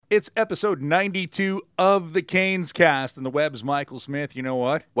It's episode 92 of the Canes Cast, and the web's Michael Smith. You know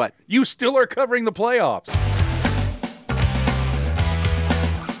what? What? You still are covering the playoffs.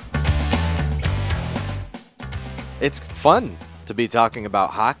 It's fun to be talking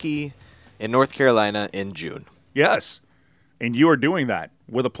about hockey in North Carolina in June. Yes, and you are doing that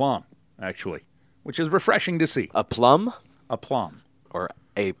with aplomb, actually, which is refreshing to see. A plum Aplomb. or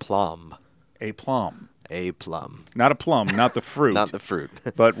a plum? A plum. A plum. Not a plum, not the fruit. Not the fruit.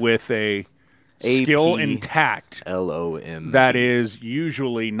 but with a skill and tact LOM. that is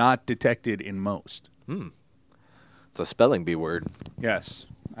usually not detected in most. It's a spelling bee word. Yes.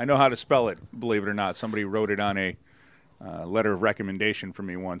 I know how to spell it, believe it or not. Somebody wrote it on a letter of recommendation for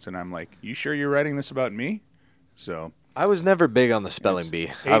me once, and I'm like, you sure you're writing this about me? So I was never big on the spelling bee.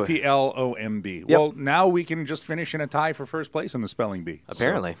 APLOMB. Yep. Well, now we can just finish in a tie for first place in the spelling bee.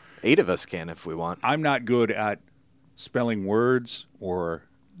 Apparently. So 8 of us can if we want. I'm not good at spelling words or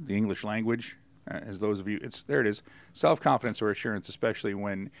the English language, as those of you, there it is, self-confidence or assurance, especially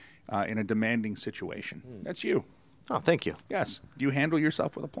when in a demanding situation. That's you. Oh, thank you. Yes. You handle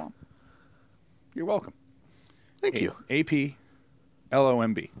yourself with aplomb. You're welcome. Thank you.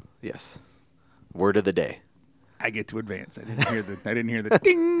 APLOMB. Yes. Word of the day. I get to advance. I didn't hear the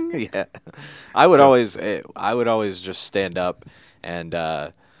ding. Yeah. I would always just stand up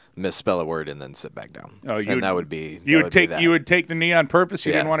and misspell a word and then sit back down. Oh, you would take the knee on purpose.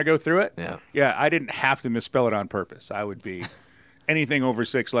 You Yeah. didn't want to go through it. Yeah. Yeah. I didn't have to misspell it on purpose. I would be anything over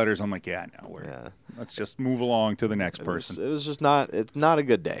 6 letters. I'm like, let's just move along to the next person. It was just not. It's not a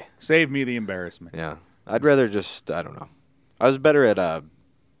good day. Save me the embarrassment. Yeah. I'd rather just. I don't know. I was better at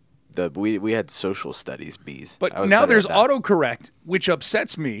we had social studies B's. But I was now better there's at that. autocorrect, which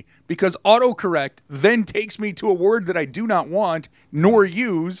upsets me because autocorrect then takes me to a word that I do not want nor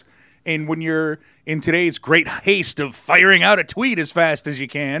use. And when you're in today's great haste of firing out a tweet as fast as you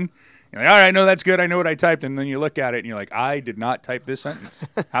can, you're like, all right, no, that's good. I know what I typed. And then you look at it and you're like, I did not type this sentence.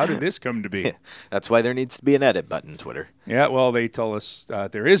 How did this come to be? Yeah. That's why there needs to be an edit button, Twitter. Yeah, well, they tell us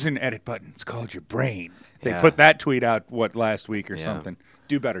there is an edit button. It's called your brain. They Yeah. put that tweet out, last week or Yeah. something.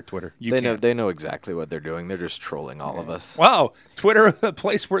 Do better, Twitter. They know exactly what they're doing. They're just trolling all of us. Wow, Twitter, a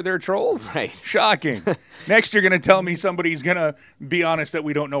place where there are trolls? Right. Shocking. Next, you're going to tell me somebody's going to be honest that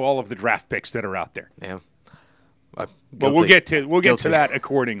we don't know all of the draft picks that are out there. Yeah. But we'll get to Guilty. that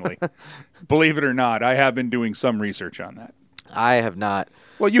accordingly. Believe it or not, I have been doing some research on that. I have not.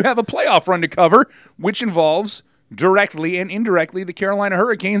 Well, you have a playoff run to cover, which involves directly and indirectly the Carolina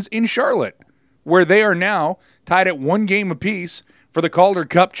Hurricanes in Charlotte, where they are now tied at 1 game apiece for the Calder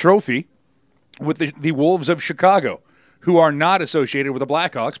Cup trophy with the Wolves of Chicago, who are not associated with the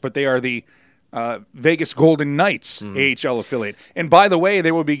Blackhawks, but they are the Vegas Golden Knights AHL affiliate. And by the way,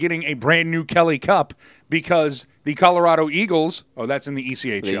 they will be getting a brand new Kelly Cup because the Colorado Eagles, that's in the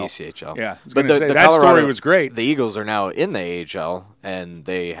ECHL. The ECHL. Yeah, I was But gonna say, the that Colorado, story was great. The Eagles are now in the AHL, and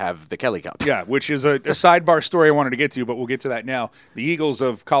they have the Kelly Cup. Yeah, which is a sidebar story I wanted to get to, but we'll get to that now. The Eagles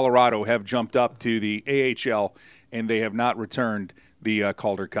of Colorado have jumped up to the AHL, and they have not returned the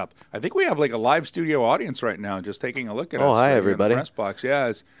Calder Cup. I think we have like a live studio audience right now just taking a look at us. Oh, hi, right here in everybody. the press box.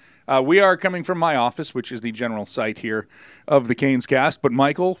 Yeah, we are coming from my office, which is the general site here of the Canes Cast. But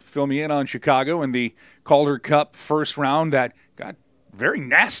Michael, fill me in on Chicago and the Calder Cup first round that got very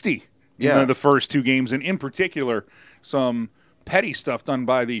nasty in the first 2 games, and in particular, some petty stuff done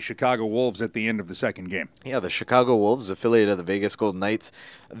by the Chicago Wolves at the end of the second game. Yeah, the Chicago Wolves, affiliate of the Vegas Golden Knights,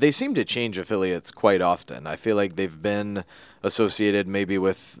 they seem to change affiliates quite often. I feel like they've been associated maybe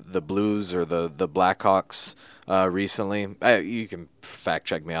with the Blues or the Blackhawks recently. You can fact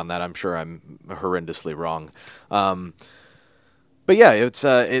check me on that. I'm sure I'm horrendously wrong. But yeah,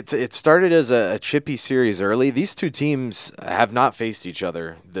 it started as a chippy series early. These two teams have not faced each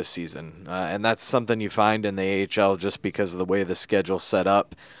other this season, and that's something you find in the AHL just because of the way the schedule's set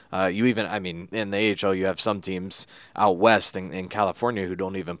up. In the AHL, you have some teams out west in California who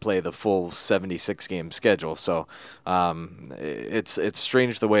don't even play the full 76-game schedule. So it's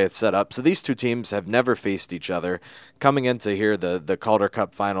strange the way it's set up. So these two teams have never faced each other. Coming into here, the Calder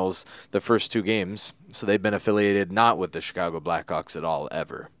Cup Finals, the first 2 games, so they've been affiliated not with the Chicago Blackhawks at all,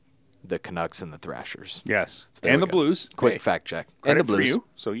 ever. The Canucks and the Thrashers. Yes, So there and we the go. Blues. Quick Hey, fact check. credit And the Blues. for you.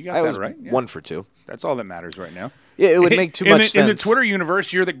 So you got I that was right. Yeah. 1 for 2. That's all that matters right now. Yeah, it would make too much sense. In the Twitter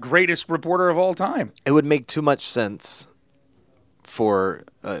universe, you're the greatest reporter of all time. It would make too much sense for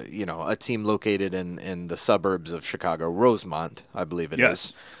a team located in the suburbs of Chicago, Rosemont, I believe it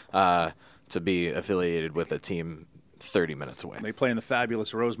is, to be affiliated with a team 30 minutes away. They play in the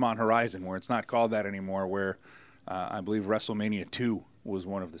fabulous Rosemont Horizon, where it's not called that anymore, where I believe WrestleMania 2 was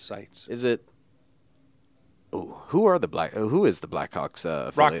one of the sites. Is it? Who is the Blackhawks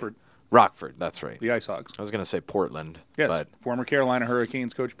affiliate? Rockford, Rockford, that's right. the Ice Hogs. I was going to say Portland. Yes, But former Carolina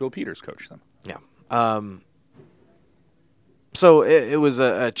Hurricanes coach Bill Peters coached them. yeah. So it was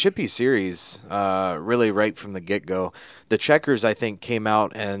a chippy series, really right from the get-go. The Checkers, I think, came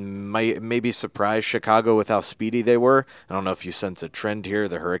out and maybe surprised Chicago with how speedy they were. I don't know if you sense a trend here.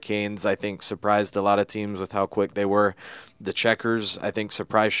 The Hurricanes, I think, surprised a lot of teams with how quick they were. The Checkers, I think,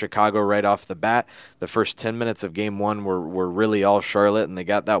 surprised Chicago right off the bat. The first 10 minutes of Game 1 were really all Charlotte, and they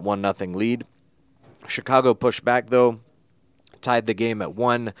got that 1-0 lead. Chicago pushed back, though. Tied the game at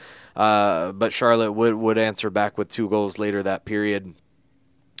 1, but Charlotte would answer back with 2 goals later that period.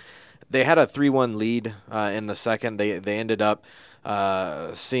 They had a 3-1 lead in the second. They ended up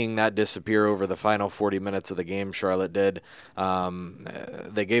seeing that disappear over the final 40 minutes of the game. Charlotte did.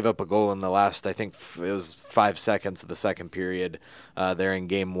 They gave up a goal in the last, I think it was 5 seconds of the second period there in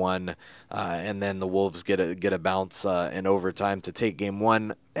Game 1, and then the Wolves get a bounce in overtime to take Game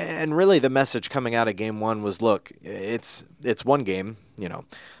 1. And really, the message coming out of Game 1 was, look, it's one game. It's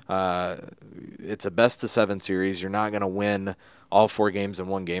a best-of-7 series. You're not going to win all 4 games in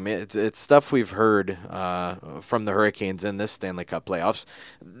one game. It's stuff we've heard from the Hurricanes in this Stanley Cup playoffs.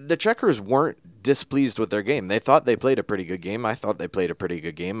 The Checkers weren't displeased with their game. They thought they played a pretty good game. I thought they played a pretty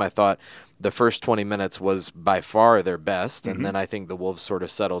good game. I thought the first 20 minutes was by far their best, and then I think the Wolves sort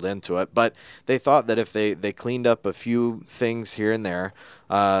of settled into it. But they thought that if they cleaned up a few things here and there,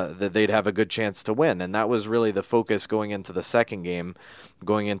 that they'd have a good chance to win. And that was really the focus going into the second game,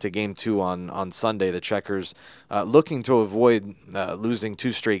 going into Game 2 on Sunday. The Checkers looking to avoid losing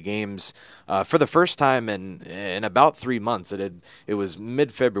 2 straight games for the first time in about 3 months. It was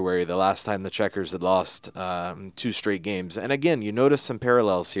mid-February the last time the Checkers had lost 2 straight games. And again, you notice some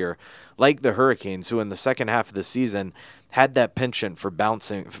parallels here, like the Hurricanes, who in the second half of the season had that penchant for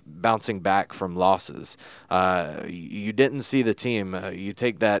bouncing back from losses. You didn't see the team. You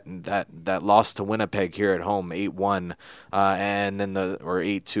take that loss to Winnipeg here at home, 8-1, and then or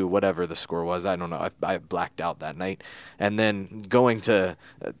 8-2, whatever the score was. I don't know. I blacked out that night, and then going to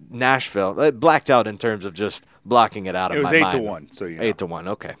Nashville, blacked out in terms of just blocking it out of my mind. It was 8-1. So 8-1.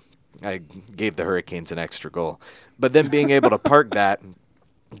 Okay, I gave the Hurricanes an extra goal, but then being able to park that,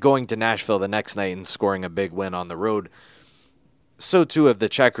 going to Nashville the next night and scoring a big win on the road. So too have the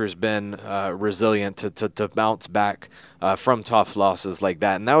Checkers been resilient to bounce back from tough losses like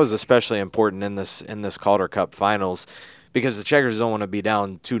that, and that was especially important in this Calder Cup Finals, because the Checkers don't want to be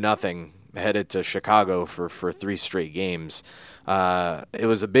down 2-0 headed to Chicago for 3 straight games. It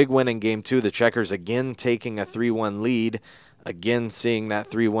was a big win in Game 2. The Checkers again taking a 3-1 lead, again seeing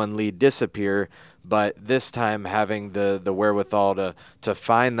that 3-1 lead disappear, but this time having the wherewithal to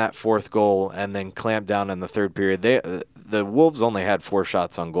find that 4th goal and then clamp down in the third period. The Wolves only had 4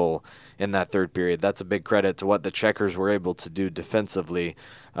 shots on goal in that third period. That's a big credit to what the Checkers were able to do defensively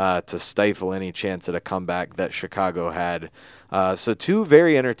to stifle any chance at a comeback that Chicago had. So 2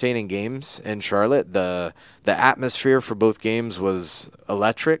 very entertaining games in Charlotte. The atmosphere for both games was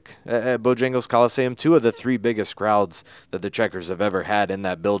electric at Bojangles Coliseum. 2 of the 3 biggest crowds that the Checkers have ever had in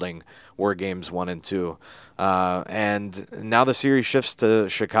that building were games 1 and 2. And now the series shifts to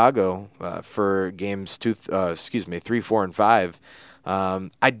Chicago for games 3, 4, and 5.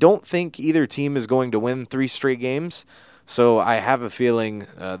 I don't think either team is going to win 3 straight games, so I have a feeling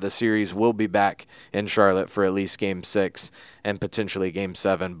the series will be back in Charlotte for at least Game 6 and potentially Game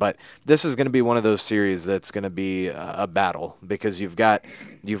 7. But this is going to be one of those series that's going to be a battle, because you've got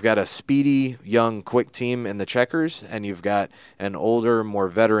a speedy, young, quick team in the Checkers, and you've got an older, more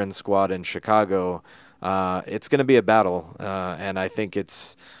veteran squad in Chicago. It's going to be a battle, and I think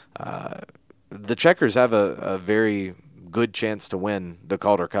it's the Checkers have a very good chance to win the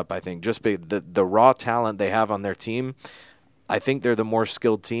Calder Cup. I think just the raw talent they have on their team, I think they're the more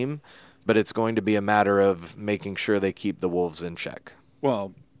skilled team, but it's going to be a matter of making sure they keep the Wolves in check.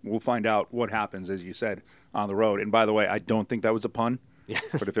 Well, we'll find out what happens, as you said, on the road. And by the way, I don't think that was a pun,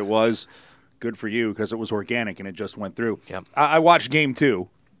 but if it was, good for you, because it was organic and it just went through. Yep. I watched Game 2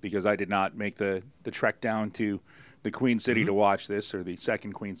 because I did not make the trek down to the Queen City to watch this, or the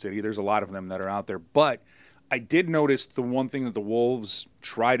second Queen City. There's a lot of them that are out there. But I did notice the one thing that the Wolves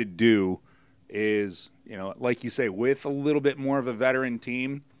try to do is, like you say, with a little bit more of a veteran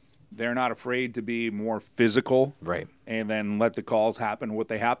team, they're not afraid to be more physical, right, and then let the calls happen what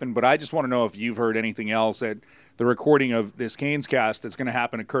they happen. But I just want to know if you've heard anything else at the recording of this Canes cast that's going to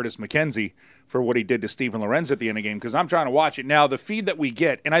happen to Curtis McKenzie for what he did to Steven Lorenz at the end of the game, because I'm trying to watch it now. The feed that we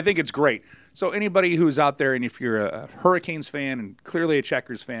get, and I think it's great. So anybody who's out there, and if you're a Hurricanes fan and clearly a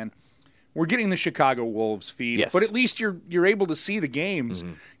Checkers fan, we're getting the Chicago Wolves feed, yes, but at least you're able to see the games,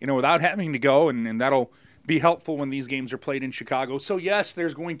 without having to go, and that'll be helpful when these games are played in Chicago. So, yes,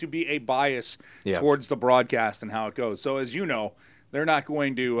 there's going to be a bias Yeah. towards the broadcast and how it goes. So, as you know, they're not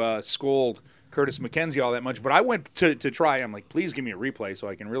going to scold Curtis McKenzie all that much. But I went to try. I'm like, please give me a replay so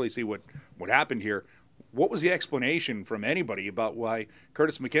I can really see what happened here. What was the explanation from anybody about why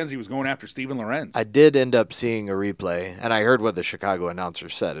Curtis McKenzie was going after Steven Lorenz? I did end up seeing a replay, and I heard what the Chicago announcer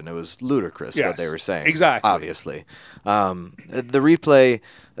said, and it was ludicrous what they were saying. Exactly. Obviously. The replay,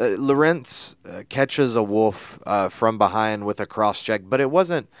 Lorenz catches a Wolf from behind with a cross-check, but it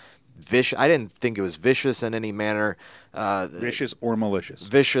wasn't vicious. I didn't think it was vicious in any manner. Vicious or malicious.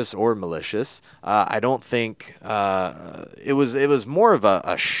 Vicious or malicious. I don't think it was more of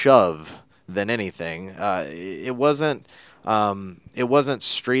a shove than anything. It wasn't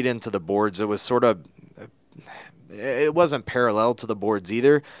straight into the boards. It was sort of it wasn't parallel to the boards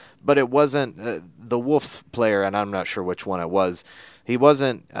either, but it wasn't the Wolf player, and I'm not sure which one it was. He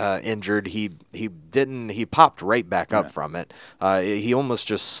wasn't injured. He popped right back up from it. He almost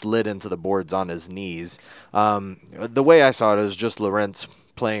just slid into the boards on his knees. The way I saw it was just Lorenz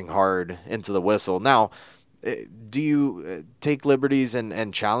playing hard into the whistle. Now, do you take liberties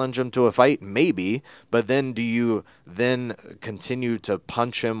and challenge him to a fight? Maybe, but then do you then continue to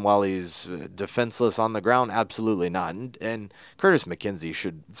punch him while he's defenseless on the ground? Absolutely not. And Curtis McKenzie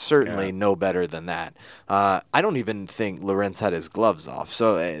should certainly know better than that. I don't even think Lorenz had his gloves off,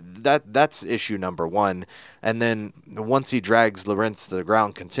 so that's issue number one. And then once he drags Lorenz to the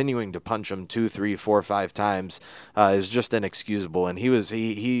ground, continuing to punch him 2, 3, 4, 5 times is just inexcusable. And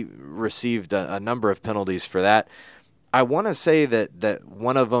he received a number of penalties for that. I want to say that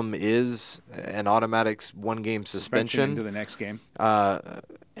one of them is an automatic 1-game suspension into the next game.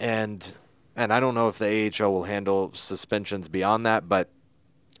 And I don't know if the AHL will handle suspensions beyond that, but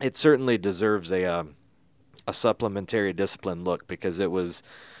it certainly deserves a supplementary discipline look because it was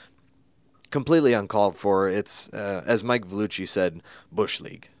completely uncalled for. It's as Mike Vellucci said, Bush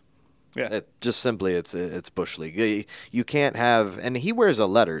League. Yeah, It's Bush League. You can't have, and he wears a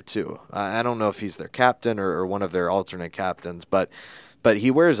letter too. I don't know if he's their captain or one of their alternate captains, but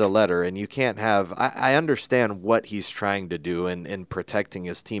he wears a letter, and you can't have. I understand what he's trying to do in protecting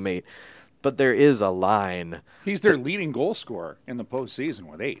his teammate, but there is a line. He's their leading goal scorer in the postseason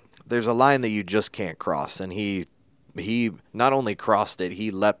with 8. There's a line that you just can't cross, and he not only crossed it, he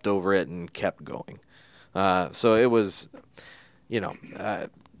leapt over it and kept going. So it was,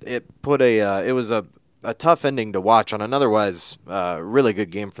 it was a tough ending to watch on an otherwise really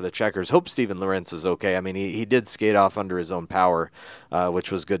good game for the Checkers. Hope Steven Lorenz is okay. I mean, he did skate off under his own power,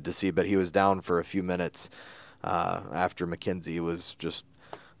 which was good to see, but he was down for a few minutes after McKenzie was just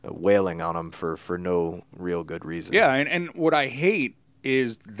wailing on him for no real good reason. Yeah, and what I hate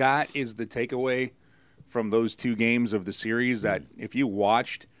is that is the takeaway from those 2 games of the series, that if you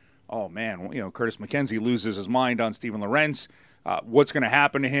watched, oh man, Curtis McKenzie loses his mind on Steven Lorenz. What's going to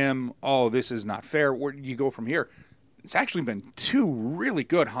happen to him? Oh, this is not fair. Where do you go from here? It's actually been 2 really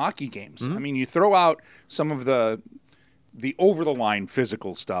good hockey games. I mean, you throw out some of the over-the-line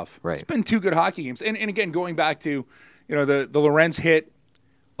physical stuff. Right. It's been 2 good hockey games. And again, going back to the Lorenz hit,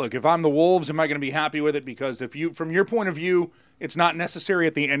 look, if I'm the Wolves, am I going to be happy with it? Because from your point of view, it's not necessary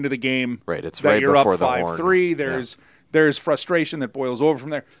at the end of the game. Right, it's that right you're before up the horn. 5-3. There's frustration that boils over from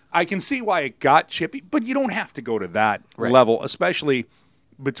there. I can see why it got chippy, but you don't have to go to that level, especially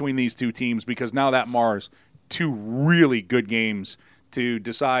between these 2 teams, because now that mars 2 really good games to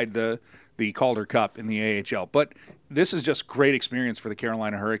decide the Calder Cup in the AHL. But this is just great experience for the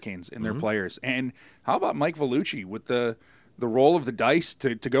Carolina Hurricanes and their players. And how about Mike Vellucci with the roll of the dice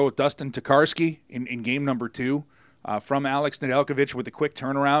to go with Dustin Tokarski in game number 2 from Alex Nedeljkovic with a quick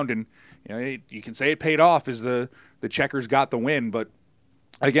turnaround. And you can say it paid off as the Checkers got the win. But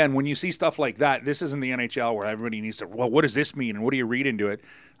again, when you see stuff like that, this isn't the NHL where everybody needs to, well, what does this mean and what do you read into it?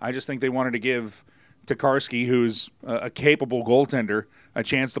 I just think they wanted to give Tokarski, who's a capable goaltender, a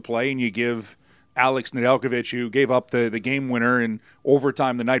chance to play, and you give Alex Nedeljkovic, who gave up the game winner in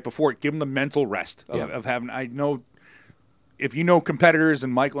overtime the night before, give him the mental rest of having. I know if you know competitors,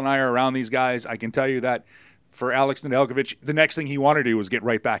 and Michael and I are around these guys, I can tell you that for Alex Nedeljkovic, the next thing he wanted to do was get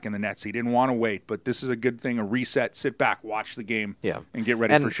right back in the nets. He didn't want to wait, but this is a good thing, a reset, sit back, watch the game, and get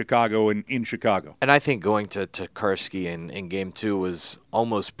ready for Chicago and in Chicago. And I think going to Karski in Game 2 was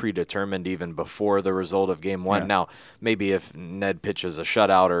almost predetermined even before the result of Game 1. Yeah. Now, maybe if Ned pitches a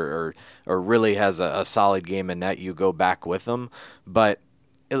shutout or really has a solid game in net, you go back with them. But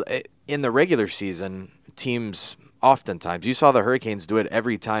in the regular season, teams oftentimes, you saw the Hurricanes do it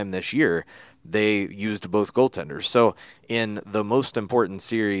every time this year, they used both goaltenders. So in the most important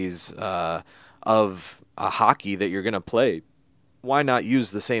series of hockey that you're going to play why not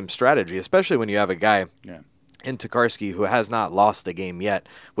use the same strategy, especially when you have a guy in Tokarski who has not lost a game yet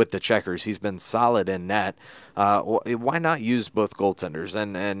with the Checkers. He's been solid in net. Why not use both goaltenders?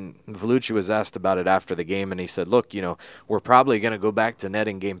 And Vellucci was asked about it after the game, and he said, look, we're probably going to go back to net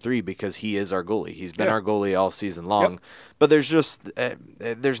in game 3 because he is our goalie. He's been our goalie all season long. But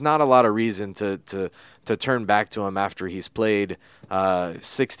there's not a lot of reason to turn back to him after he's played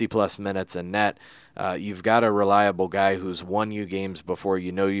 60-plus minutes in net. You've got a reliable guy who's won you games before.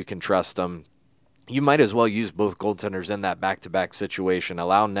 You can trust him. You might as well use both goaltenders in that back-to-back situation.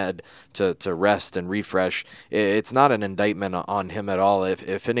 Allow Ned to rest and refresh. It's not an indictment on him at all.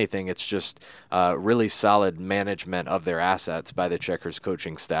 If anything, it's just really solid management of their assets by the Checkers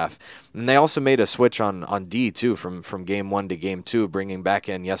coaching staff. And they also made a switch on D, too, from Game 1 to Game 2, bringing back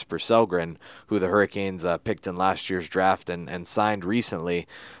in Jesper Sellgren, who the Hurricanes picked in last year's draft and signed recently.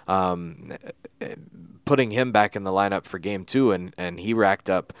 Putting him back in the lineup for Game 2, and he racked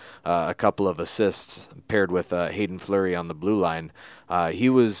up a couple of assists paired with Hayden Fleury on the blue line. He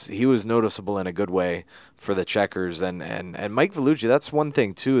was noticeable in a good way for the Checkers, and Mike Vellucci. That's one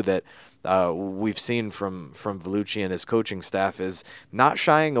thing too that we've seen from Vellucci and his coaching staff is not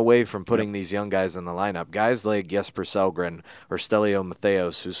shying away from putting these young guys in the lineup. Guys like Jesper Sellgren or Stelio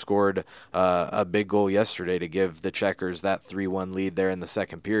Matheos, who scored a big goal yesterday to give the Checkers that 3-1 lead there in the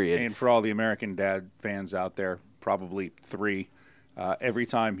second period. And for all the American Dad fans out there, probably 3. Every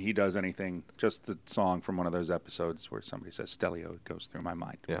time he does anything, just the song from one of those episodes where somebody says Stelio, it goes through my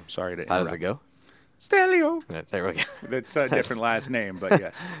mind. Yeah. Sorry to interrupt. How does it go? Stelio. Yeah, there we go. It's a different last name, but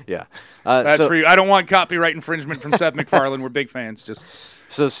yes. Yeah. That's for you. I don't want copyright infringement from Seth MacFarlane. We're big fans.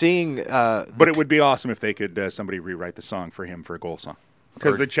 So seeing... but it would be awesome if they could somebody rewrite the song for him for a goal song.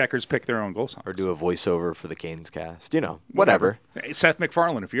 Because the Checkers pick their own goal songs. Or do a voiceover for the Canes cast. Whatever. Hey, Seth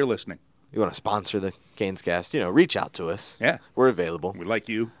MacFarlane, if you're listening. You want to sponsor the Canes cast, reach out to us. Yeah. We're available. We like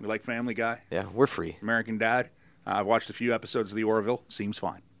you. We like Family Guy. Yeah, we're free. American Dad. I've watched a few episodes of The Orville. Seems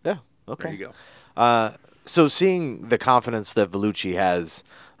fine. Yeah, okay. There you go. So seeing the confidence that Vellucci has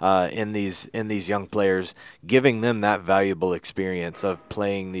in these young players, giving them that valuable experience of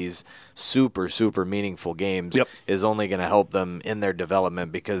playing these super, super meaningful games is only going to help them in their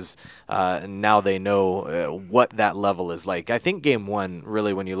development because now they know what that level is like. I think Game 1,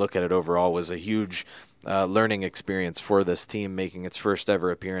 really, when you look at it overall, was a huge learning experience for this team, making its first ever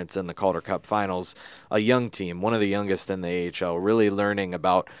appearance in the Calder Cup Finals. A young team, one of the youngest in the AHL, really learning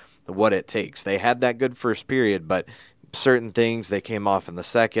about what it takes. They had that good first period, but certain things they came off in the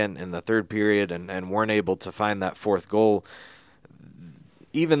second and the third period and weren't able to find that fourth goal.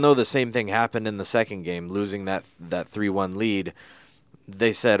 Even though the same thing happened in the second game, losing that 3-1 lead,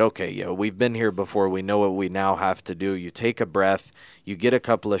 they said, okay, we've been here before. We know what we now have to do. You take a breath, you get a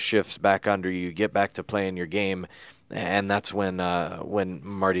couple of shifts back under you, get back to playing your game. And that's when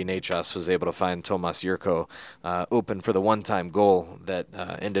Marty Necas was able to find Tomas Jurko open for the one-time goal that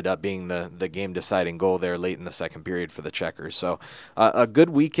ended up being the game-deciding goal there late in the second period for the Checkers. So a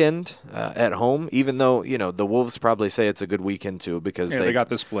good weekend at home, even though the Wolves probably say it's a good weekend too because they got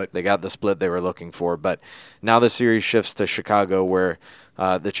the split. They got the split they were looking for. But now the series shifts to Chicago where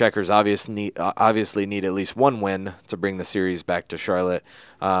the Checkers obviously need at least one win to bring the series back to Charlotte.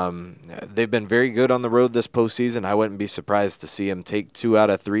 They've been very good on the road this postseason. I wouldn't be surprised to see them take 2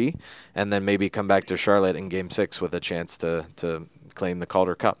 out of 3 and then maybe come back to Charlotte in Game 6 with a chance to claim the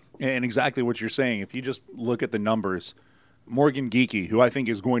Calder Cup. And exactly what you're saying. If you just look at the numbers, Morgan Geekie, who I think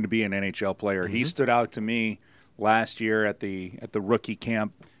is going to be an NHL player, he stood out to me last year at the rookie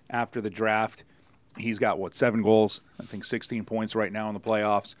camp after the draft. He's got, 7 goals, I think 16 points right now in the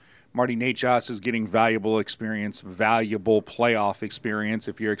playoffs. Marty Necas is getting valuable playoff experience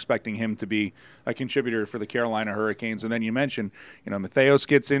if you're expecting him to be a contributor for the Carolina Hurricanes. And then you mentioned, Matheos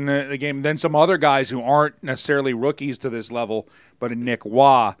gets in the game. Then some other guys who aren't necessarily rookies to this level, but Nick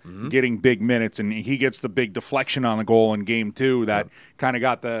Waugh getting big minutes, and he gets the big deflection on the goal in Game 2 that kind of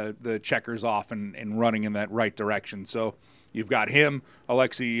got the Checkers off and running in that right direction. So you've got him,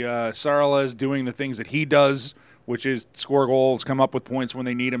 Alexei Sarles, doing the things that he does, which is score goals, come up with points when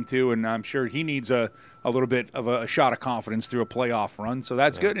they need him to, and I'm sure he needs a little bit of a shot of confidence through a playoff run. So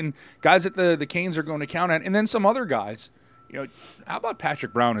that's good. And guys that the Canes are going to count on. And then some other guys. How about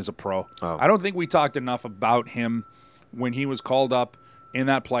Patrick Brown as a pro? Oh. I don't think we talked enough about him when he was called up in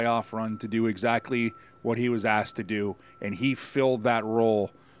that playoff run to do exactly what he was asked to do, and he filled that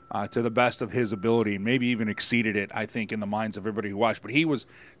role to the best of his ability, and maybe even exceeded it, I think, in the minds of everybody who watched. But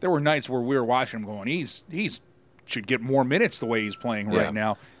there were nights where we were watching him going, he's should get more minutes the way he's playing right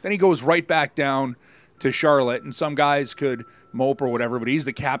now. Then he goes right back down to Charlotte, and some guys could mope or whatever, but he's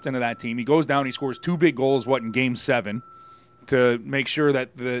the captain of that team. He goes down, he scores 2 big goals, in Game 7, to make sure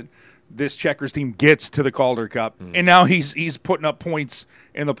that this Checkers team gets to the Calder Cup, and now he's putting up points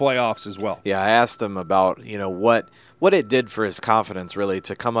in the playoffs as well. Yeah, I asked him about what it did for his confidence really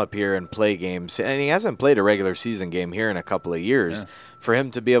to come up here and play games, and he hasn't played a regular season game here in a couple of years. Yeah. For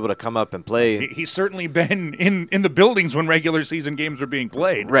him to be able to come up and play, He's certainly been in the buildings when regular season games are being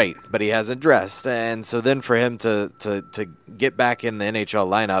played. right? But he hasn't dressed, and so then for him to get back in the NHL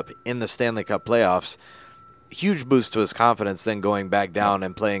lineup in the Stanley Cup playoffs. Huge boost to his confidence, then going back down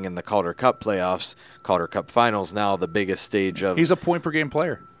and playing in the Calder Cup playoffs, Calder Cup finals, now the biggest stage of. He's a point-per-game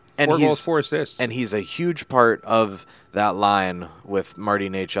player. And 4 goals, 4 assists. And he's a huge part of that line with Marty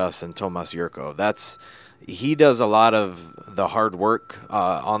Necas and Tomas Jurko. He does a lot of the hard work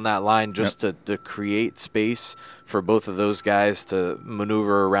on that line just to create space for both of those guys to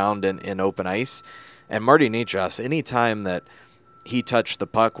maneuver around in open ice. And Marty Necas, anytime that he touched the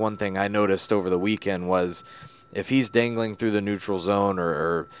puck, one thing I noticed over the weekend was if he's dangling through the neutral zone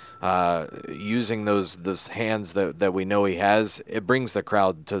or using those hands that we know he has, it brings the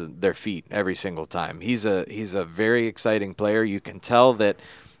crowd to their feet every single time. He's a very exciting player. You can tell that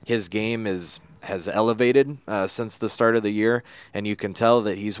his game has elevated since the start of the year, and you can tell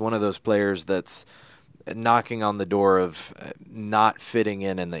that he's one of those players that's knocking on the door of not fitting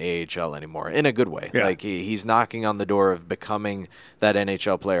in the AHL anymore in a good way. Yeah. Like he's knocking on the door of becoming that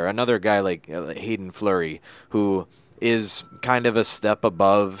NHL player. Another guy like Hayden Fleury, who is kind of a step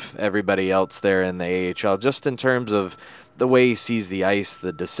above everybody else there in the AHL, just in terms of the way he sees the ice,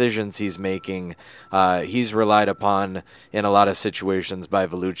 the decisions he's making. He's relied upon in a lot of situations by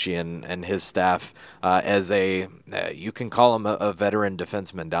Vellucci and his staff as you can call him a veteran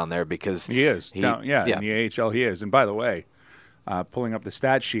defenseman down there because he is. In the AHL he is. And by the way, pulling up the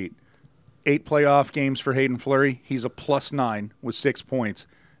stat sheet, 8 playoff games for Hayden Fleury. He's a +9 with 6 points.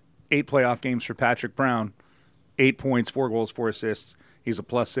 8 playoff games for Patrick Brown, 8 points, 4 goals, 4 assists. He's a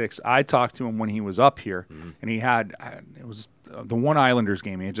 +6. I talked to him when he was up here, and he had it was the one Islanders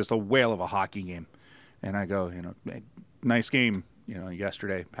game. He had just a whale of a hockey game, and I go, nice game,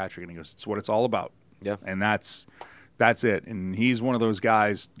 yesterday, Patrick, and he goes, it's what it's all about. Yeah, and that's it. And he's one of those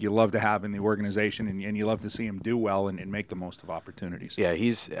guys you love to have in the organization, and you love to see him do well and make the most of opportunities. Yeah,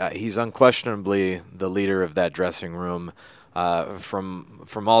 he's unquestionably the leader of that dressing room.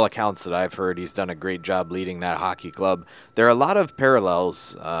 From all accounts that I've heard, he's done a great job leading that hockey club. There are a lot of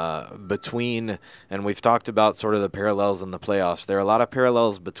parallels between, and we've talked about sort of the parallels in the playoffs. There are a lot of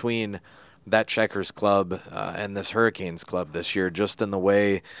parallels between that Checkers club and this Hurricanes club this year, just in the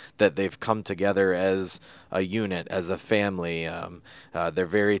way that they've come together as a unit, as a family. They're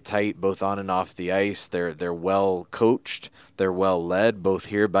very tight, both on and off the ice. They're well coached. They're well led, both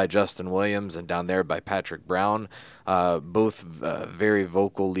here by Justin Williams and down there by Patrick Brown. Both very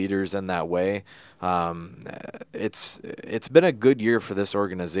vocal leaders in that way. It's been a good year for this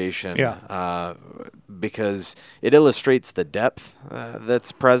organization. Because it illustrates the depth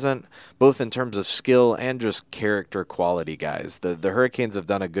that's present, both in terms of skill and just character quality guys. The Hurricanes have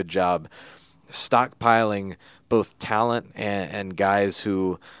done a good job stockpiling both talent and guys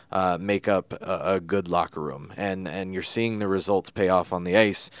who make up a good locker room. And you're seeing the results pay off on the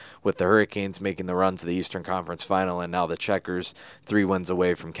ice with the Hurricanes making the run to the Eastern Conference Final, and now the Checkers 3 wins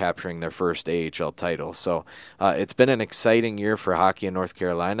away from capturing their first AHL title. So it's been an exciting year for hockey in North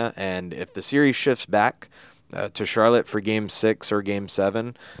Carolina, and if the series shifts back to Charlotte for Game 6 or Game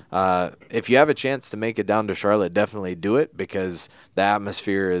 7. If you have a chance to make it down to Charlotte, definitely do it because the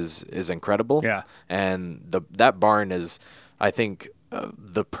atmosphere is incredible. Yeah. And that barn is, I think,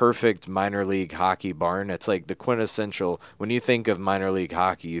 the perfect minor league hockey barn. It's like the quintessential. When you think of minor league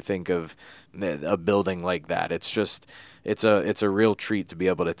hockey, you think of a building like that. It's just it's a real treat to be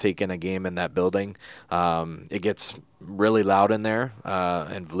able to take in a game in that building. It gets really loud in there,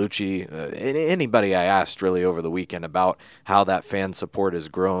 and Vellucci, anybody I asked really over the weekend about how that fan support has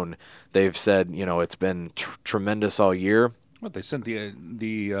grown, they've said it's been tremendous all year. What they sent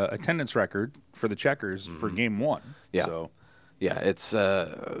the attendance record for the Checkers for Game 1. Yeah. So. Yeah, it's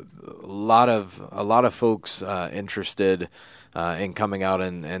a lot of folks interested in coming out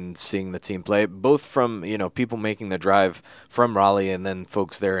and seeing the team play, both from people making the drive from Raleigh and then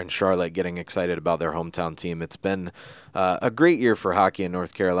folks there in Charlotte getting excited about their hometown team. It's been a great year for hockey in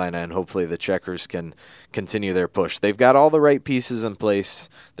North Carolina, and hopefully the Checkers can continue their push. They've got all the right pieces in place.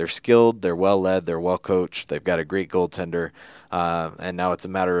 They're skilled, they're well led, they're well coached. They've got a great goaltender, and now it's a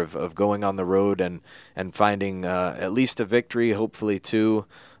matter of going on the road and finding at least a victory, hopefully two,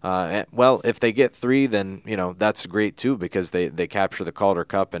 Well, if they get 3, then that's great too, because they capture the Calder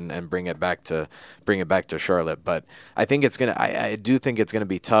Cup and bring it back to Charlotte. But I think I do think it's gonna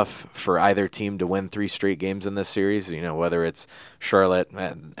be tough for either team to win 3 straight games in this series. Whether it's Charlotte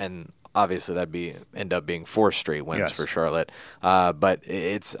and obviously that'd end up being 4 straight wins for Charlotte. But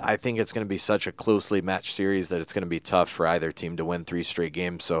I think it's going to be such a closely matched series that it's going to be tough for either team to win 3 straight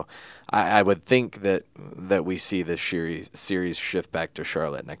games. So I would think that we see this series shift back to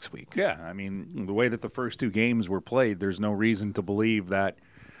Charlotte next week. Yeah, I mean, the way that the first 2 games were played, there's no reason to believe that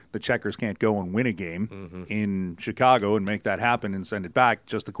the Checkers can't go and win a game in Chicago and make that happen and send it back.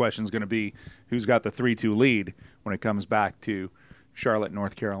 Just the question's going to be who's got the 3-2 lead when it comes back to Charlotte,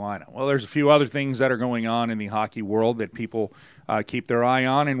 North Carolina. Well, there's a few other things that are going on in the hockey world that people keep their eye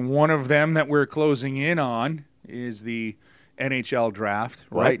on, and one of them that we're closing in on is the NHL draft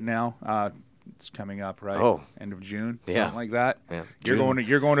right now. It's coming up, right? Oh, end of June, yeah, something like that. Yeah.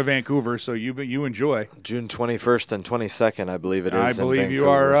 You're going to Vancouver, so you enjoy. June 21st and 22nd, I believe it is. I believe you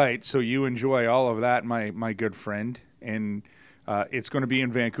are right. So you enjoy all of that, my good friend, and it's going to be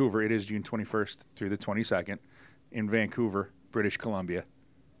in Vancouver. It is June 21st through the 22nd in Vancouver, British Columbia.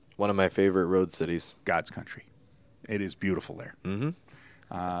 One of my favorite road cities. God's country. It is beautiful there. Mm-hmm.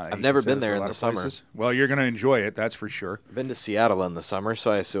 I've never been there in the summer. Well, you're going to enjoy it, that's for sure. I've been to Seattle in the summer,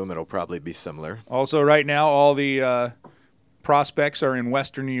 so I assume it'll probably be similar. Also, right now, all the prospects are in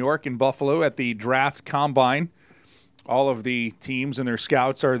Western New York in Buffalo at the draft combine. All of the teams and their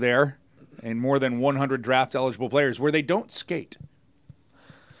scouts are there, and more than 100 draft-eligible players where they don't skate.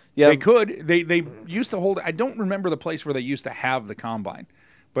 Yeah, they could. They used to hold. I don't remember the place where they used to have the combine,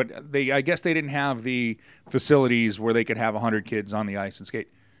 but I guess they didn't have the facilities where they could have 100 kids on the ice and skate.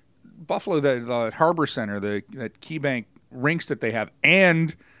 Buffalo, the Harbor Center, the KeyBank rinks that they have,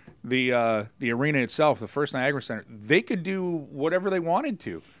 and the arena itself, the First Niagara Center, they could do whatever they wanted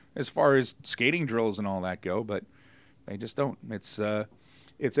to as far as skating drills and all that go, but they just don't. It's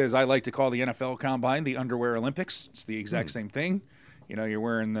as I like to call the NFL combine, the underwear Olympics. It's the exact same thing. You're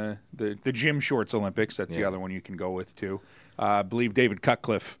wearing the gym shorts Olympics. That's the other one you can go with, too. I believe David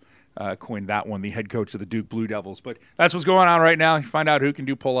Cutcliffe coined that one, the head coach of the Duke Blue Devils. But that's what's going on right now. You find out who can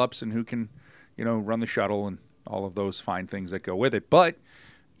do pull-ups and who can, run the shuttle and all of those fine things that go with it. But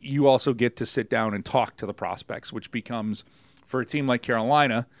you also get to sit down and talk to the prospects, which becomes, for a team like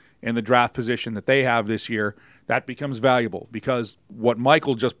Carolina, in the draft position that they have this year, that becomes valuable. Because what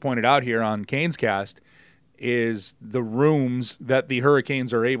Michael just pointed out here on Canes Cast is the rooms that the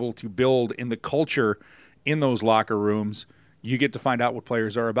Hurricanes are able to build in the culture in those locker rooms. You get to find out what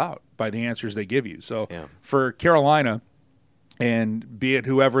players are about by the answers they give you. So for Carolina, and be it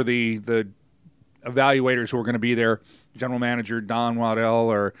whoever the evaluators who are going to be there, general manager Don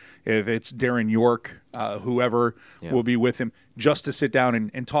Waddell, or if it's Darren York, whoever will be with him, just to sit down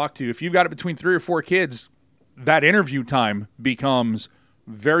and talk to you. If you've got it between 3 or 4 kids, that interview time becomes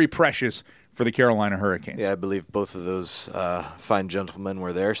very precious for the Carolina Hurricanes. Yeah, I believe both of those fine gentlemen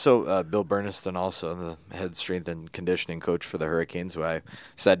were there. So Bill Burniston, also the head strength and conditioning coach for the Hurricanes, who I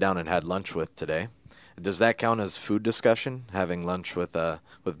sat down and had lunch with today. Does that count as food discussion, having lunch with Bill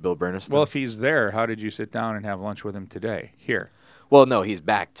Burniston? Well, if he's there, how did you sit down and have lunch with him today? Here. Well, no, he's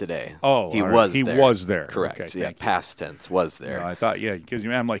back today. Oh, he was there. He was there. Correct. Okay, yeah, past tense, was there. No, I thought, because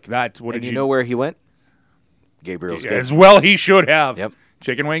I'm like that. What and did you know where he went? Gabriel's Gate. As well he should have. Yep.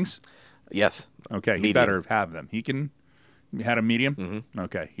 Chicken wings? Yes. Okay, medium. He better have them. He had a medium? Mm-hmm.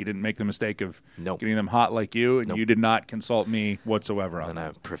 Okay, he didn't make the mistake of Nope. getting them hot like you, and Nope. you did not consult me whatsoever on and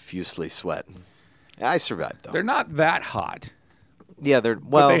that. I profusely sweat. I survived, though. They're not that hot. Yeah,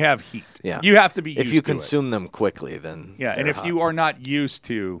 But they have heat. Yeah. You have to be used if you to consume them quickly, then Yeah, and they're if hot. you are not used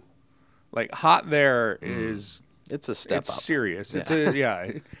to, like, hot there is... It's a step it's up. serious. Yeah.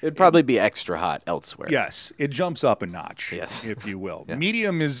 It's It'd probably be extra hot elsewhere. Yes, it jumps up a notch, Yes. if you will. Yeah.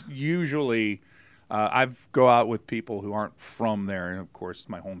 Medium is usually, I've go out with people who aren't from there, and of course it's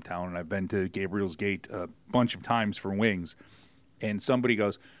my hometown, and I've been to Gabriel's Gate a bunch of times for wings, and somebody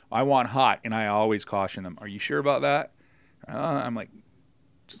goes, I want hot, and I always caution them, are you sure about that? I'm like,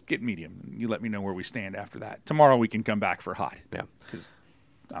 just get medium. You let me know where we stand after that. Tomorrow we can come back for hot. Yeah. Because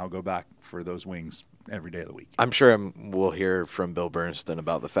I'll go back for those wings every day of the week. I'm sure we'll hear from Bill Burniston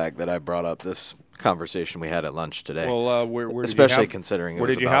about the fact that I brought up this conversation we had at lunch today. Well, where did especially you have, considering it where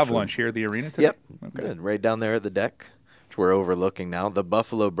was did you about have food. lunch here at the arena today? Yep. Okay. Good. Right down there at the deck, which we're overlooking now, the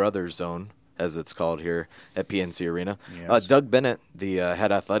Buffalo Brothers Zone, as it's called here at PNC Arena. Yes. Doug Bennett, the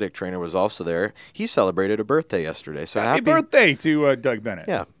head athletic trainer, was also there. He celebrated a birthday yesterday. So Happy birthday to Doug Bennett.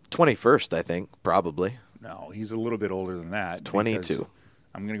 Yeah, 21st, I think, probably. No, he's a little bit older than that. 22.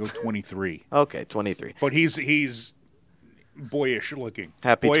 I'm going to go 23. Okay, 23. But he's boyish looking.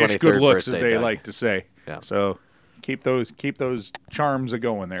 Happy boyish 23rd good looks, as birthday, they Doug. like to say. Yeah. So keep those charms a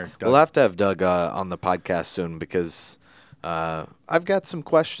going there, Doug. We'll have to have Doug on the podcast soon because I've got some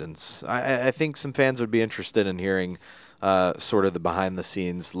questions. I think some fans would be interested in hearing sort of the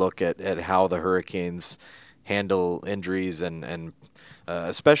behind-the-scenes look at how the Hurricanes handle injuries and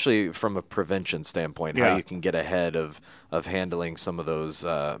especially from a prevention standpoint, Yeah. how you can get ahead of handling some of those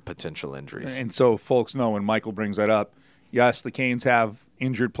potential injuries. And so folks know when Michael brings that up, yes, the Canes have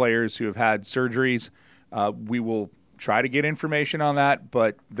injured players who have had surgeries. We will try to get information on that,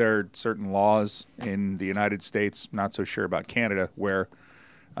 but there are certain laws in the United States, not so sure about Canada, where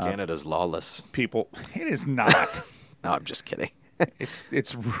Canada's lawless. people – it is not. No, I'm just kidding.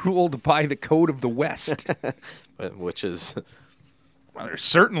 It's ruled by the code of the West. Which is Well, there's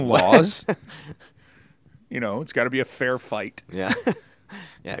certain laws. It's got to be a fair fight. yeah,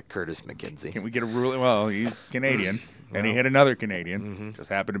 Curtis McKenzie. Can we get a ruling? Well, he's Canadian, and he hit another Canadian. Just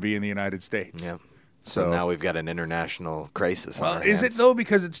happened to be in the United States. Yeah. So now we've got an international crisis. Well, on our is it hands. though?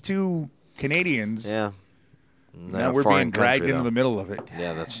 Because it's two Canadians. Yeah. Now we're being dragged into the middle of it.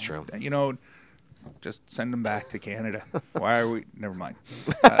 Yeah, that's true. Just send them back to Canada. Why are we? Never mind.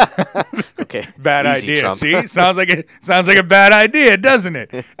 Okay. Bad Easy, idea. Trump. See, sounds like a bad idea, doesn't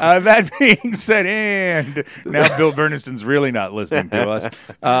it? That being said, and now Bill Burniston's really not listening to us.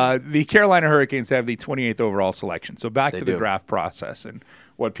 The Carolina Hurricanes have the 28th overall selection. So back They to the do. draft process and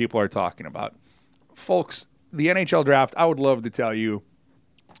what people are talking about, folks. The NHL draft. I would love to tell you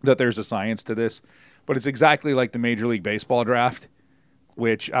that there's a science to this, but it's exactly like the Major League Baseball draft,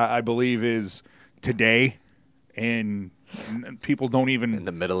 which I believe is today, and people don't even In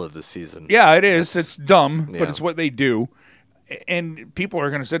the middle of the season. Yeah, it is. That's- It's dumb, yeah. but it's what they do. And people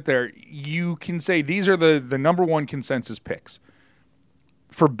are going to sit there. You can say these are the number one consensus picks.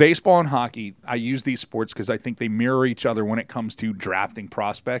 For baseball and hockey, I use these sports because I think they mirror each other when it comes to drafting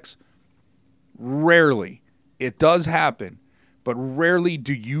prospects. Rarely. It does happen, but rarely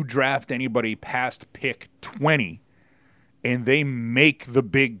do you draft anybody past pick 20 and they make the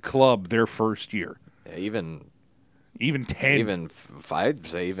big club their first year. Yeah, even 10. I'd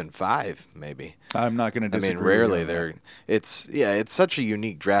say even 5 maybe. I'm not going to I disagree. mean, rarely with you on that. it's such a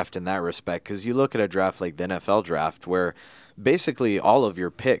unique draft in that respect because you look at a draft like the NFL draft where basically all of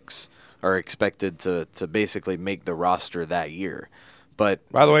your picks are expected to basically make the roster that year. But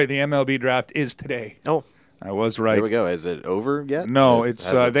By the way, the MLB draft is today. oh, I was right. there we go. Is it over yet? No, Has it's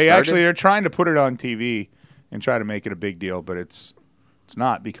it they started? actually are trying to put it on TV and try to make it a big deal, but it's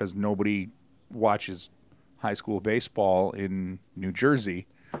not because nobody watches high school baseball in New Jersey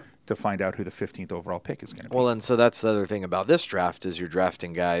to find out who the 15th overall pick is going to be. Well, and so that's the other thing about this draft is you're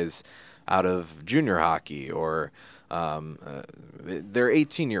drafting guys out of junior hockey or they're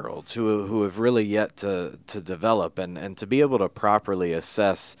 18-year-olds who have really yet to develop and to be able to properly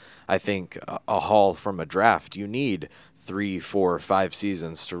assess, I think, a haul from a draft, you need 3, 4, 5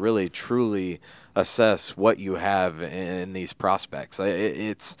 seasons to really truly assess what you have in these prospects.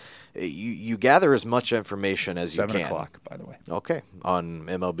 You gather as much information as you 7 can. o'clock, by the way. Okay, on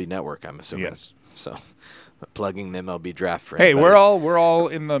MLB Network, I'm assuming. Yes. So, plugging the MLB draft for Hey, anybody. we're all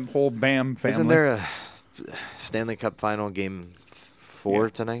in the whole BAM family. Isn't there a Stanley Cup Final Game 4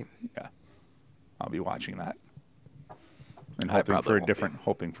 tonight? Yeah, I'll be watching that and I hoping probably for a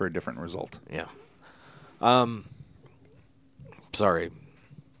won't different result. Yeah. Sorry.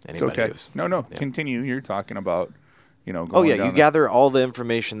 It's Anybody okay. who's- No. Yeah. Continue. You're talking about, going Oh yeah, down you the- gather all the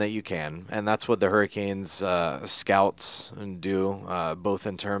information that you can, and that's what the Hurricanes scouts do, both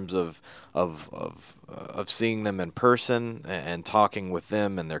in terms of seeing them in person and talking with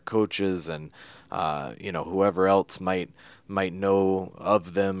them and their coaches and whoever else might know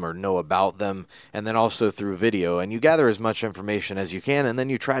of them or know about them, and then also through video. And you gather as much information as you can, and then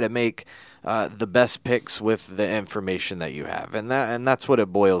you try to make the best picks with the information that you have, and that's what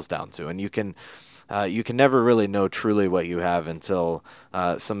it boils down to. And you can never really know truly what you have until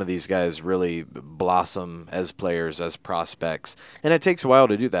some of these guys really blossom as players, as prospects. And it takes a while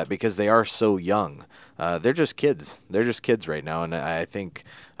to do that because they are so young. They're just kids. They're just kids right now. And I think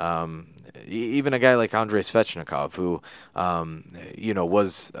even a guy like Andrei Svechnikov, who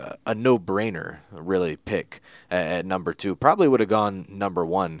was a no-brainer really pick at number 2, probably would have gone number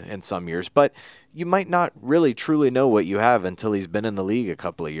 1 in some years, but you might not really truly know what you have until he's been in the league a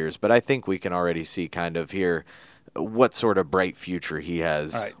couple of years. But I think we can already see kind of here what sort of bright future he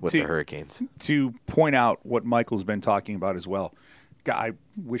has All right, with the Hurricanes. To point out what Michael's been talking about as well, I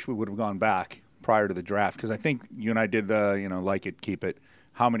wish we would have gone back prior to the draft, because I think you and I did the, like it, keep it,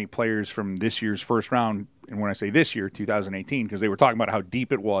 how many players from this year's first round, and when I say this year, 2018, because they were talking about how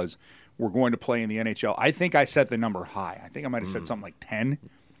deep it was, were going to play in the NHL. I think I set the number high. I think I might have said something like 10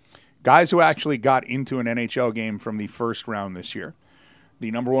 guys who actually got into an NHL game from the first round this year.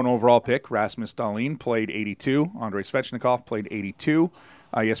 The number 1 overall pick, Rasmus Dahlin, played 82. Andrei Svechnikov played 82.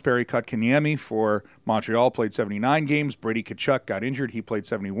 Jesperi Kotkaniemi for Montreal played 79 games. Brady Tkachuk got injured. He played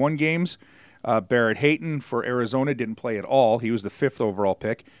 71 games. Barrett Hayton for Arizona didn't play at all. He was the 5th overall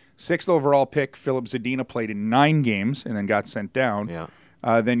pick. 6th overall pick, Philip Zadina, played in 9 games and then got sent down. Yeah.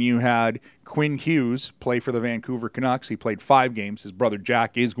 Then you had Quinn Hughes play for the Vancouver Canucks. He played 5 games. His brother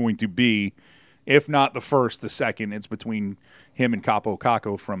Jack is going to be, if not the first, the second. It's between him and Kaapo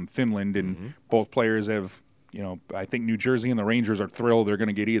Kakko from Finland, and both players have, I think New Jersey and the Rangers are thrilled they're going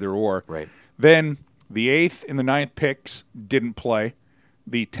to get either or. Right. Then the 8th and the 9th picks didn't play.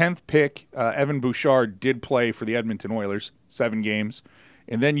 The 10th pick, Evan Bouchard, did play for the Edmonton Oilers, 7 games.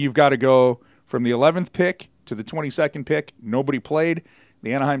 And then you've got to go from the 11th pick to the 22nd pick. Nobody played.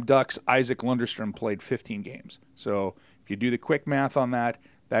 The Anaheim Ducks, Isaac Lundestrom, played 15 games. So if you do the quick math on that,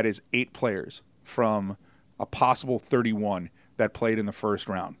 that is 8 players from a possible 31 that played in the first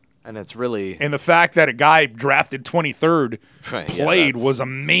round. And it's really... And the fact that a guy drafted 23rd Right, played was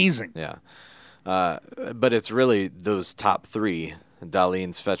amazing. Yeah. But it's really those top 3, Dahlin,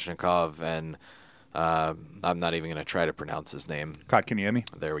 Svechnikov, and I'm not even going to try to pronounce his name. Kotkaniemi.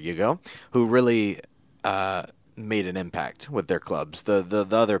 There you go. Who really made an impact with their clubs. The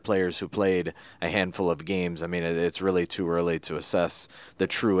other players who played a handful of games, I mean, it's really too early to assess the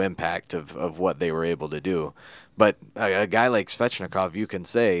true impact of what they were able to do. But a guy like Svechnikov, you can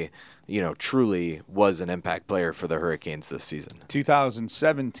say, truly was an impact player for the Hurricanes this season.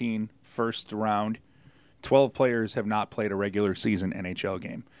 2017 first round, 12 players have not played a regular season NHL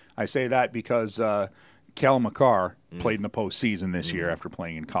game. I say that because Cal McCarr played in the postseason this year after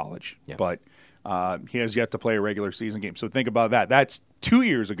playing in college. Yeah. But he has yet to play a regular season game. So think about that. That's 2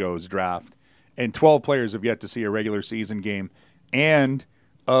 years ago's draft, and 12 players have yet to see a regular season game. And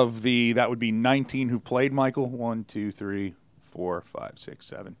that would be 19 who played, Michael. 1, 2, 3, 4, 5, 6,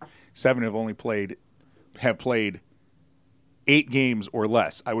 7. 7 have played 8 games or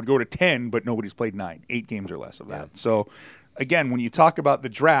less. I would go to 10, but nobody's played 9. 8 games or less of that. Yeah. So, again, when you talk about the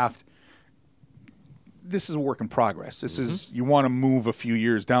draft, this is a work in progress. This is, you want to move a few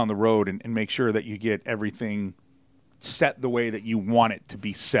years down the road and make sure that you get everything set the way that you want it to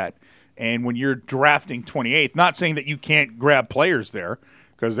be set. And when you're drafting 28th, not saying that you can't grab players there,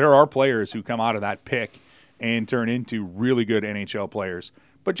 because there are players who come out of that pick and turn into really good NHL players.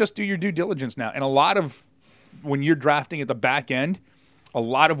 But just do your due diligence now. And a lot of, when you're drafting at the back end, a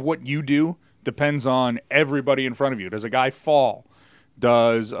lot of what you do depends on everybody in front of you. Does a guy fall?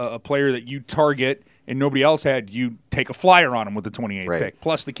 Does a player that you target and nobody else had, you take a flyer on him with the 28th pick?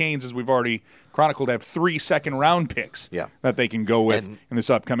 Plus the Canes, as we've already chronicled, have 3 second-round picks that they can go with in this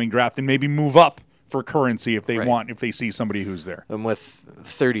upcoming draft and maybe move up for currency if they want, if they see somebody who's there. And with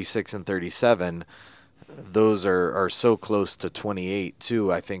 36 and 37, those are so close to 28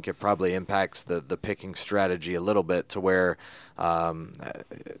 too. I think it probably impacts the picking strategy a little bit to where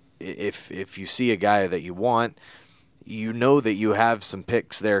if you see a guy that you want, you know that you have some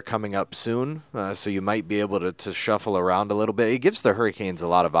picks there coming up soon, so you might be able to shuffle around a little bit. It gives the Hurricanes a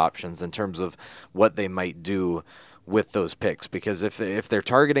lot of options in terms of what they might do with those picks, because if they're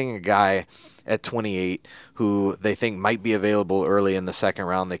targeting a guy at 28 who they think might be available early in the second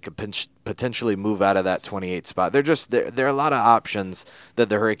round, they could potentially move out of that 28 spot. There are a lot of options that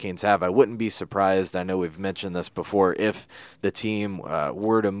the Hurricanes have. I wouldn't be surprised, I know we've mentioned this before, if the team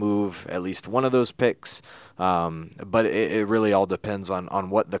were to move at least one of those picks, but it really all depends on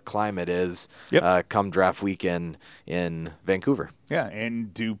what the climate is come draft weekend in Vancouver. Yeah,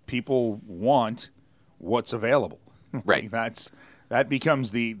 and do people want what's available? Right. That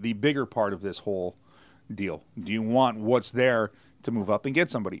becomes the bigger part of this whole deal. Do you want what's there to move up and get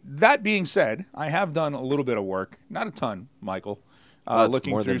somebody? That being said, I have done a little bit of work, not a ton, Michael.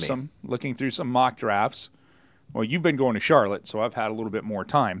 Looking through some mock drafts. Well, you've been going to Charlotte, so I've had a little bit more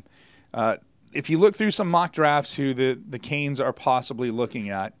time. If you look through some mock drafts who the Canes are possibly looking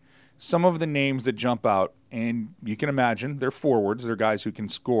at, some of the names that jump out, and you can imagine they're forwards, they're guys who can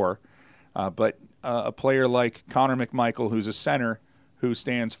score, but a player like Connor McMichael, who's a center, who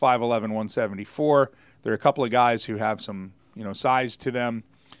stands 5'11", 174. There are a couple of guys who have some size to them.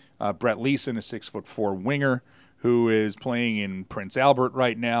 Brett Leeson, a 6'4" winger, who is playing in Prince Albert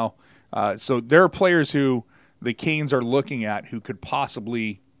right now. So there are players who the Canes are looking at who could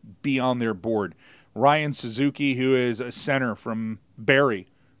possibly be on their board. Ryan Suzuki, who is a center from Barrie,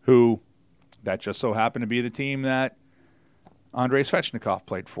 who That just so happened to be the team that Andrei Svechnikov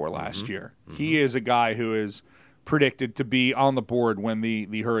played for last year. He is a guy who is predicted to be on the board when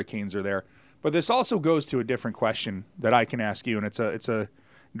the Hurricanes are there. But this also goes to a different question that I can ask you, and it's a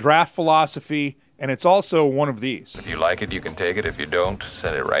draft philosophy, and it's also one of these. If you like it, you can take it. If you don't,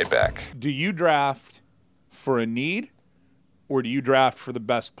 send it right back. Do you draft for a need, or do you draft for the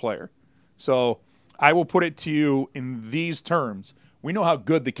best player? So I will put it to you in these terms. We know how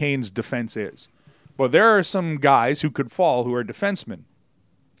good the Canes' defense is, but there are some guys who could fall who are defensemen.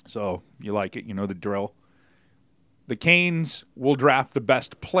 So you like it, you know the drill. The Canes will draft the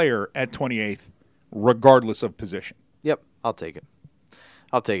best player at 28th, regardless of position. Yep, I'll take it.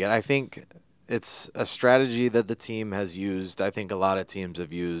 I think it's a strategy that the team has used. I think a lot of teams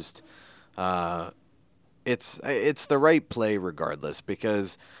have used. It's the right play regardless,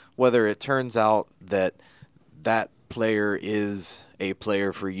 because whether it turns out that player is a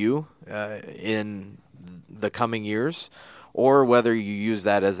player for you in the coming years, or whether you use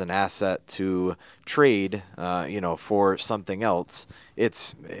that as an asset to trade, for something else,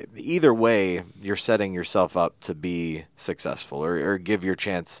 it's either way you're setting yourself up to be successful or give your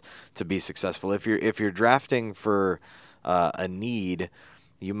chance to be successful. If you're drafting for a need,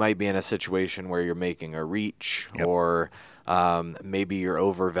 you might be in a situation where you're making a reach, or maybe you're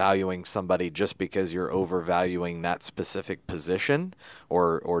overvaluing somebody just because you're overvaluing that specific position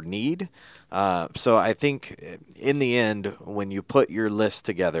or need. So I think in the end, when you put your list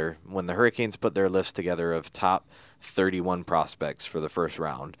together, when the Hurricanes put their list together of top 31 prospects for the first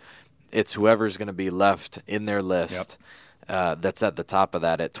round, it's whoever's going to be left in their list. That's at the top of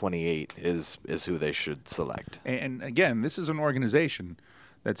that at 28 is who they should select. And again, this is an organization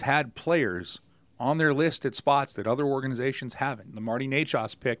that's had players on their list at spots that other organizations haven't. The Marty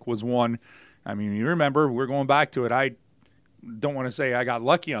Nachos pick was one. I mean, you remember, we're going back to it. I don't want to say I got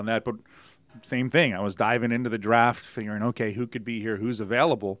lucky on that, but same thing. I was diving into the draft, figuring, okay, who could be here, who's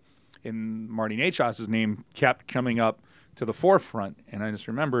available, and Marty Nachos' name kept coming up to the forefront. And I just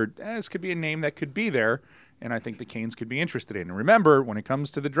remembered, this could be a name that could be there, and I think the Canes could be interested in. And remember, when it comes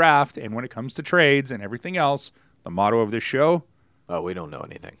to the draft and when it comes to trades and everything else, the motto of this show, we don't know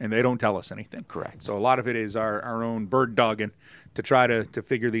anything. And they don't tell us anything. Correct. So a lot of it is our own bird dogging to try to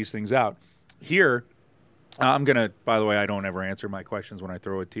figure these things out. Here, I'm going to, by the way, I don't ever answer my questions when I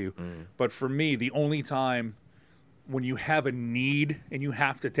throw it to you. But for me, the only time when you have a need and you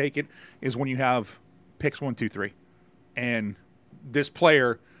have to take it is when you have picks 1, 2, 3. And this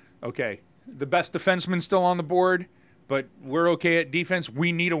player, okay, the best defenseman still on the board, but we're okay at defense.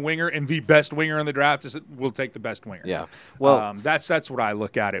 We need a winger, and the best winger in the draft we'll take the best winger. Yeah, well, that's what I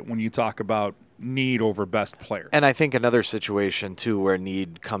look at it when you talk about need over best player. And I think another situation too where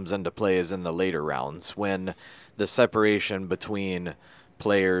need comes into play is in the later rounds when the separation between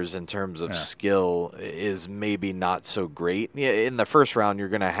players in terms of skill is maybe not so great. In the first round, you're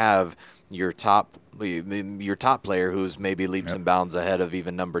going to have your top player who's maybe leaps and bounds ahead of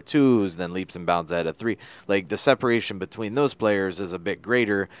even number 2, who's then leaps and bounds ahead of 3. Like the separation between those players is a bit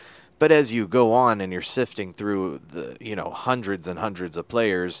greater. But as you go on and you're sifting through the hundreds and hundreds of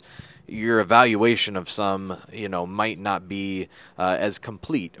players, your evaluation of some might not be as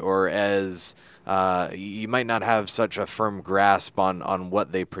complete, or as you might not have such a firm grasp on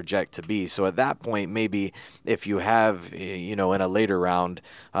what they project to be. So at that point, maybe if you have, in a later round,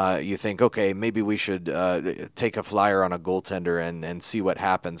 you think, okay, maybe we should take a flyer on a goaltender and see what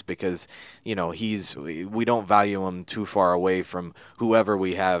happens, because, we don't value him too far away from whoever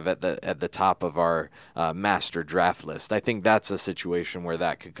we have at the top of our master draft list. I think that's a situation where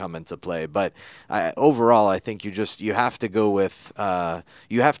that could come into play. But overall, I think you have to go with,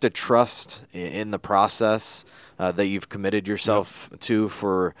 you have to trust in the process that you've committed yourself to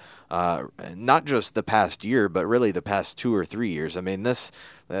for not just the past year, but really the past 2 or 3 years. I mean,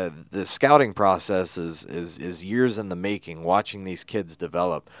 the scouting process is years in the making, watching these kids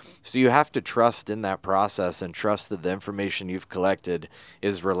develop. So you have to trust in that process and trust that the information you've collected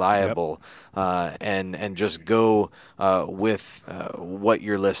is reliable, and just go with what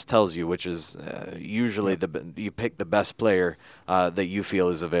your list tells you, which is usually you pick the best player that you feel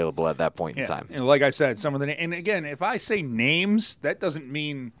is available at that point in time. And like I said, and again, if I say names, that doesn't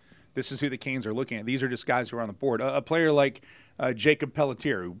mean this is who the Canes are looking at. These are just guys who are on the board. A player like Jacob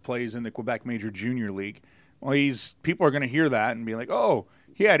Pelletier, who plays in the Quebec Major Junior League, well, people are going to hear that and be like, oh,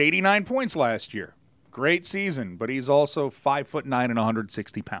 he had 89 points last year. Great season, but he's also 5'9" and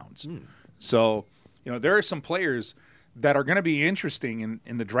 160 pounds. So, there are some players that are going to be interesting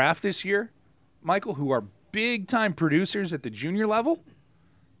in the draft this year, Michael, who are big-time producers at the junior level,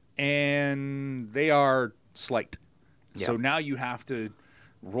 and they are slight. Yeah. So now you have to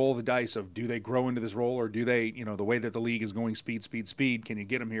roll the dice of do they grow into this role or do they, the way that the league is going, speed, can you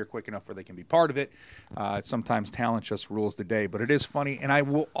get them here quick enough where they can be part of it? Sometimes talent just rules the day, but it is funny, and I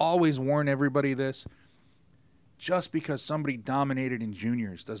will always warn everybody this. Just because somebody dominated in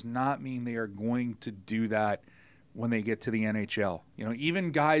juniors does not mean they are going to do that when they get to the NHL.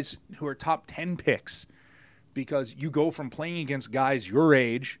 Even guys who are top 10 picks, because you go from playing against guys your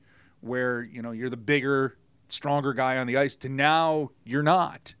age where, you're the bigger, stronger guy on the ice to now you're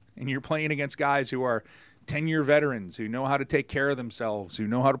not. And you're playing against guys who are 10-year veterans, who know how to take care of themselves, who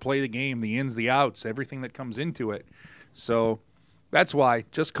know how to play the game, the ins, the outs, everything that comes into it. So that's why,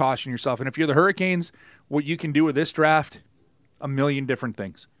 just caution yourself. And if you're the Hurricanes, what you can do with this draft, a million different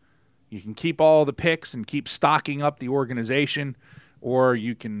things. You can keep all the picks and keep stocking up the organization, or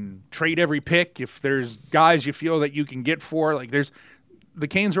you can trade every pick if there's guys you feel that you can get for. The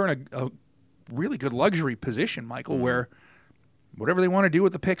Canes are in a really good luxury position, Michael, where whatever they want to do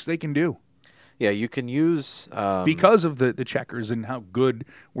with the picks, they can do. Yeah, you can use because of the checkers and how good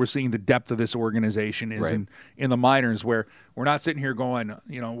we're seeing the depth of this organization is in the minors, where we're not sitting here going,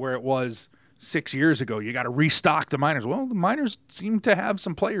 where it was 6 years ago, you got to restock the minors. Well, the minors seem to have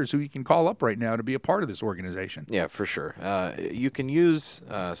some players who you can call up right now to be a part of this organization. Yeah, for sure. You can use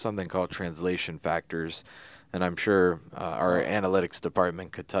something called translation factors, and I'm sure our analytics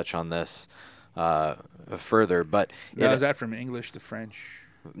department could touch on this further. But now, is that from English to French?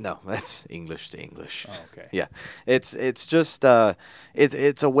 No, that's English to English. Oh, okay. Yeah, it's just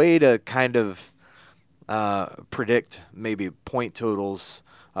it's a way to kind of predict maybe point totals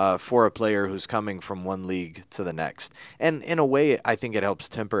for a player who's coming from one league to the next. And in a way, I think it helps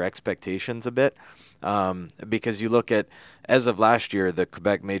temper expectations a bit because you look at, as of last year, the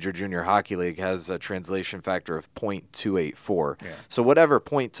Quebec Major Junior Hockey League has a translation factor of .284. Yeah. So whatever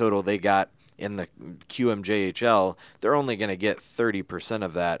point total they got in the QMJHL, they're only going to get 30%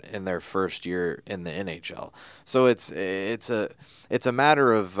 of that in their first year in the NHL. So it's a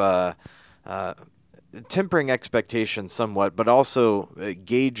matter of tempering expectations somewhat, but also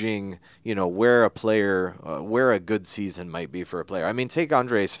gauging, where a good season might be for a player. I mean, take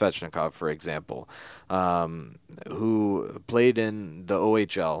Andrei Svechnikov, for example, who played in the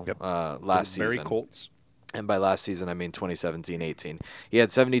OHL last season. Barrie Colts. And by last season, I mean 2017-18. He had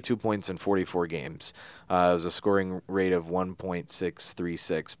 72 points in 44 games. It was a scoring rate of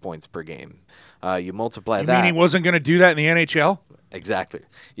 1.636 points per game. You multiply that. You mean he wasn't going to do that in the NHL? Exactly.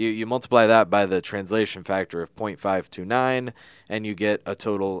 You multiply that by the translation factor of .529, and you get a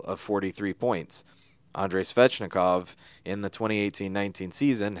total of 43 points. Andrei Svechnikov in the 2018-19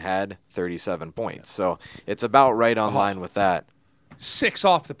 season had 37 points. So it's about right on line with that. 6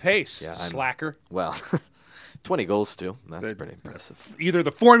 off the pace, Yeah, slacker. Well, 20 goals too. That's pretty impressive. Either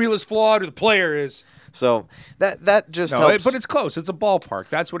the formula's flawed or the player is. So that just helps. But it's close. It's a ballpark.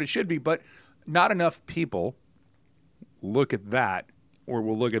 That's what it should be. But not enough people look at that or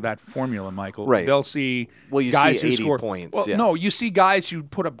will look at that formula, Michael. Right. They'll see you guys see 80 who score points. Well, yeah. No, you see guys who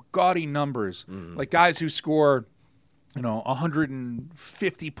put up gaudy numbers, like guys who score,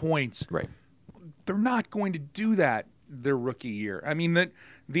 150 points. Right. They're not going to do that their rookie year. I mean,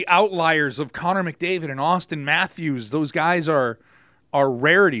 the outliers of Connor McDavid and Austin Matthews, those guys are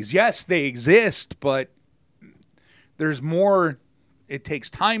rarities. Yes, they exist, but there's more. It takes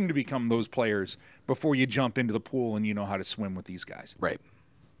time to become those players before you jump into the pool and you know how to swim with these guys. Right.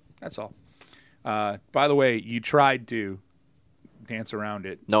 That's all. By the way, you tried to dance around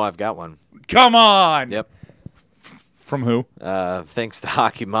it. No, I've got one. Come on. Yep. From who? Thanks to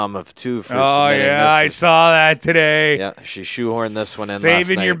Hockey Mom of 2 for Oh, submitting yeah, I this. saw that today. Yeah, she shoehorned this one in last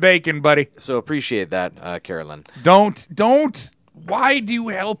Saving night. your bacon, buddy. So appreciate that, Carolyn. Don't. Why do you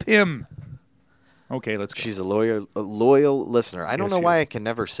help him? Okay, let's go. She's a loyal listener. I don't know she why is. I can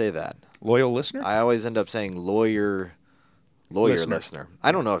never say that. Loyal listener? I always end up saying lawyer listener.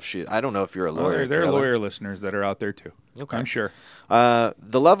 I don't know if you're a lawyer. There are Carolyn. lawyer listeners that are out there too. Okay. I'm sure.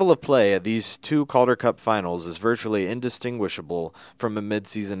 The level of play at these 2 Calder Cup finals is virtually indistinguishable from a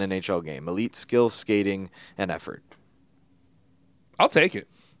midseason NHL game. Elite skill, skating, and effort. I'll take it.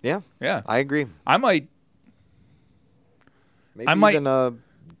 Yeah. Yeah. I agree. I might. Maybe I might- even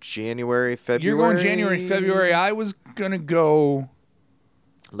January, February. You're going January, February. I was going to go.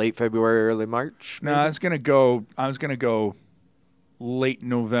 Late February, early March. No, I was going to go late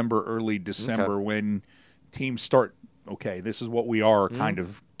November, early December when teams start. Okay, this is what we are, kind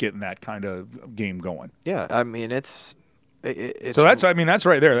of getting that kind of game going. Yeah, I mean it's So that's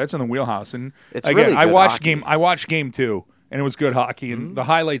right there. That's in the wheelhouse. And It's again, really I good watched hockey. I watched game 2, and it was good hockey. And the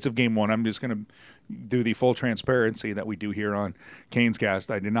highlights of game 1, I'm just going to do the full transparency that we do here on Canes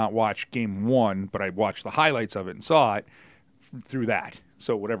Cast. I did not watch game 1, but I watched the highlights of it and saw it through that.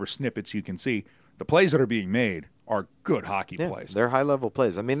 So whatever snippets you can see, the plays that are being made are good hockey plays. They're high-level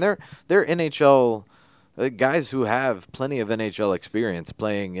plays. I mean, they're NHL guys who have plenty of NHL experience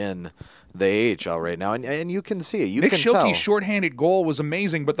playing in the AHL right now, and you can see it. You Nick can tell. Schilke's shorthanded goal was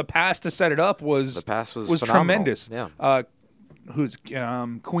amazing, but the pass to set it up was phenomenal. tremendous. Yeah. Who's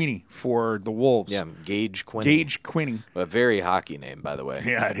Queenie for the Wolves? Yeah, Gage Quinney. Gage Queenie. A very hockey name, by the way.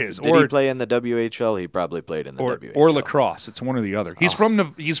 Yeah, it is. Did he play in the WHL? He probably played in the WHL. Or lacrosse. It's one or the other. He's from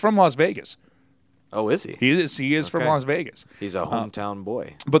Las Vegas. Oh, is he? He is from Las Vegas. He's a hometown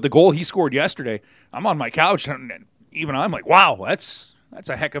boy. But the goal he scored yesterday, I'm on my couch, and even I'm like, wow, that's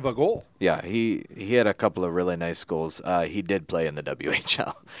a heck of a goal. Yeah, he had a couple of really nice goals. He did play in the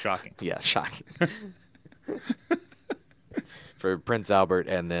WHL. Shocking. Yeah, shocking. For Prince Albert,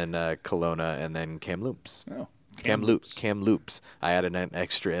 and then Kelowna, and then Kamloops. Oh, Kamloops. I added an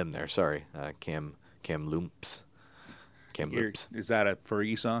extra M there. Sorry, Kamloops. Kamloops. Is that a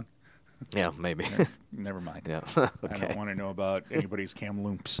Fergie song? Yeah, maybe. Never mind. Yeah. I Okay. don't want to know about anybody's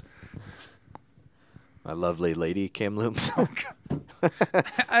Kamloops. My lovely lady Kamloops.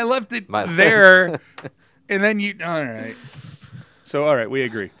 I left it My there, and then you. All right. So, all right, we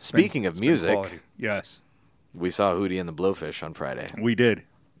agree. Speaking of music, quality. Yes, we saw Hootie and the Blowfish on Friday. It we did,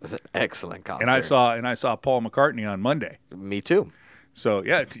 was an excellent concert. and I saw Paul McCartney on Monday. Me too. So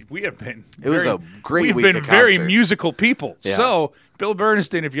yeah, we have been. It was a great We've week been of very concerts. musical people. Yeah. So Bill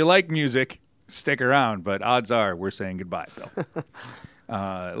Bernstein, if you like music, stick around. But odds are we're saying goodbye, Bill.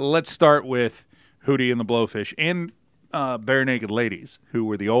 Let's start with Hootie and the Blowfish and Bare Naked Ladies, who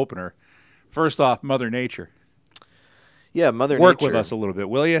were the opener. First off, Mother Nature. Yeah, Mother Work Nature. with us a little bit,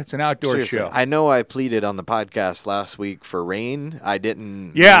 will you? It's an outdoor Seriously, show. I know I pleaded on the podcast last week for rain. I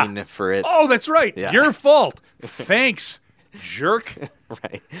didn't Yeah. mean for it. Oh, that's right. Yeah. Your fault. Thanks, jerk.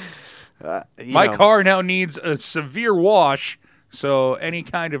 Right. My car now needs a severe wash, so any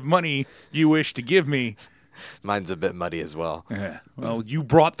kind of money you wish to give me. Mine's a bit muddy as well. Yeah. Well, you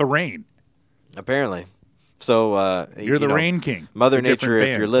brought the rain. Apparently. So You're the Rain King. Mother It's a different Nature, if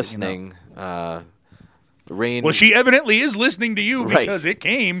band, you're but, listening, rain. Well, she evidently is listening to you Right. because it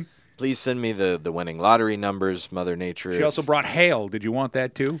came. Please send me the winning lottery numbers, Mother Nature. She also brought hail. Did you want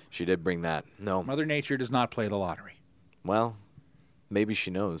that too? She did bring that. No. Mother Nature does not play the lottery. Well, maybe she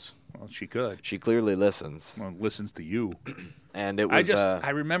knows. Well, she could. She clearly listens. Well, listens to you. And it was I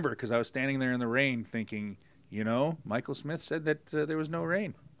remember because I was standing there in the rain thinking, Michael Smith said that there was no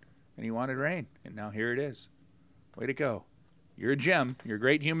rain, and he wanted rain, and now here it is. Way to go. You're a gem. You're a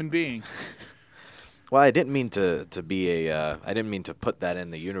great human being. well, I didn't mean to be I didn't mean to put that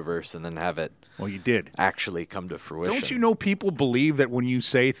in the universe and then have it Well, you did. actually come to fruition. Don't you know people believe that when you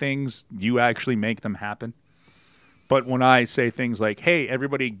say things, you actually make them happen? But when I say things like, hey,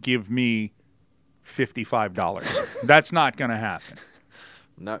 everybody give me $55, that's not going to happen.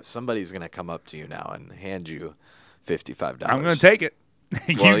 No, somebody's going to come up to you now and hand you $55. I'm going to take it.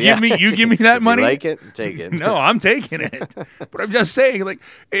 Well, yeah. You give me that If money? You like it? Take it. No, I'm taking it. But I'm just saying, like,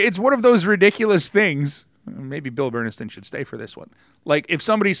 it's one of those ridiculous things. Maybe Bill Bernstein should stay for this one. Like, if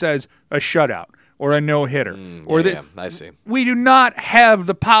somebody says a shutout or a no-hitter, or yeah, I see. we do not have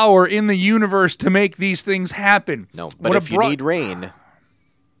the power in the universe to make these things happen. No, but What if a you need rain,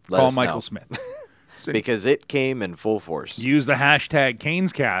 let call us Michael know. Smith. Because it came in full force. Use the hashtag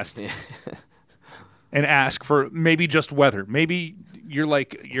CanesCast and ask for maybe just weather. Maybe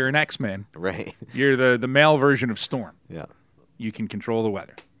you're an X-Men. Right. You're the male version of Storm. Yeah. You can control the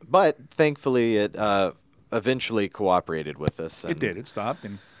weather. But thankfully, it eventually cooperated with us. It and did. It stopped,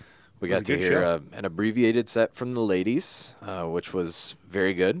 and We It was got a to good hear show. an abbreviated set from the ladies, which was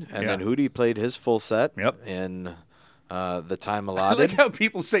very good. And Yeah. then Hootie played his full set Yep. in the time I allotted. like how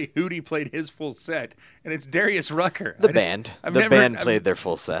people say Hootie played his full set, and it's Darius Rucker. The band I've played their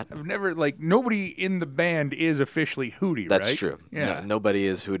full set. I've never nobody in the band is officially Hootie. That's right? true. Yeah. No, nobody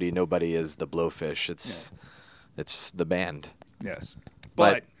is Hootie. Nobody is the Blowfish. It's the band. Yes.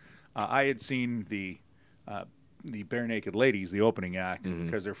 But- But I had seen the Bare Naked Ladies, the opening act, Mm-hmm.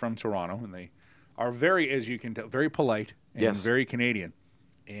 because they're from Toronto, and they are very, as you can tell, very polite and Yes. very Canadian.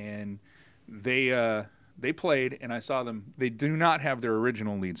 And they played, and I saw them. They do not have their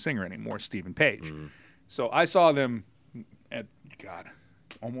original lead singer anymore, Stephen Page. Mm-hmm. So I saw them at,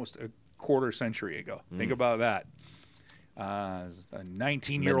 almost a quarter century ago. Mm. Think about that. As a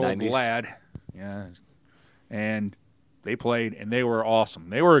 19-year-old Mid-90s. lad. Yeah. And they played, and they were awesome.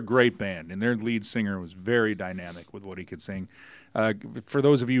 They were a great band, and their lead singer was very dynamic with what he could sing. For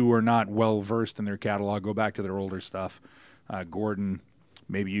those of you who are not well-versed in their catalog, go back to their older stuff. Gordon,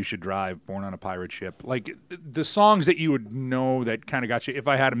 Maybe You Should Drive, Born on a Pirate Ship. Like, the songs that you would know that kind of got you. If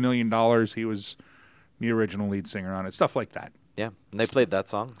I Had $1 Million, he was the original lead singer on it. Stuff like that. Yeah, and they played that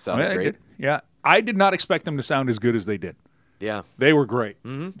song. Sounded They great. did. Yeah, I did not expect them to sound as good as they did. Yeah. They were great.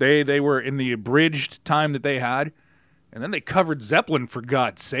 Mm-hmm. They were in the abridged time that they had, and then they covered Zeppelin for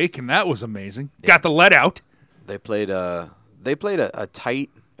God's sake, and that was amazing. Yeah. Got the let out. They played a tight.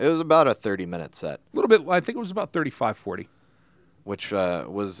 It was about a 30-minute set. A little bit. I think it was about 35, 40. Which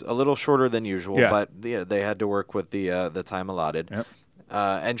was a little shorter than usual, but they had to work with the time allotted. Yep.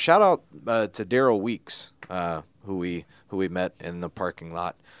 And shout out to Daryl Weeks, who we met in the parking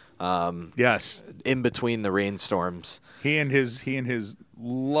lot. Yes. In between the rainstorms. He and his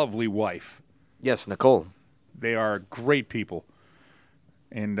lovely wife. Yes, Nicole. They are great people.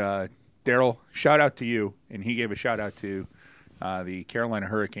 And Daryl, shout out to you. And he gave a shout out to the Carolina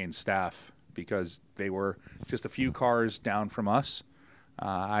Hurricanes staff because they were just a few cars down from us.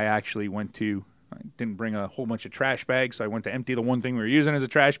 I actually didn't bring a whole bunch of trash bags, so I went to empty the one thing we were using as a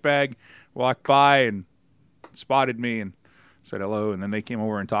trash bag, walked by and spotted me and said hello, and then they came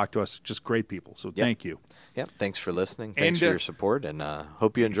over and talked to us. Just great people, so thank you. Yep, thanks for listening. Thanks for your support, and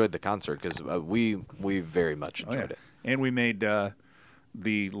hope you enjoyed the concert because we very much enjoyed it. And we made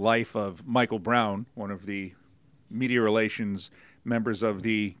the life of Michael Brown, one of the media relations members of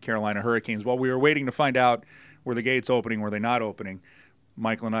the Carolina Hurricanes. While we were waiting to find out were the gates opening, were they not opening,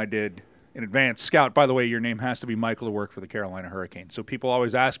 Michael and I did an advanced scout. By the way, your name has to be Michael to work for the Carolina Hurricanes. So people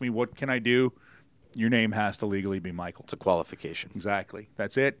always ask me, what can I do? Your name has to legally be Michael. It's a qualification. Exactly.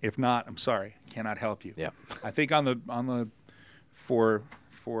 That's it. If not, I'm sorry. I cannot help you. Yeah. I think for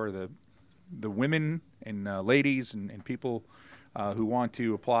the women and ladies and people who want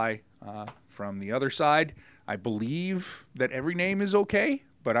to apply from the other side, I believe that every name is okay,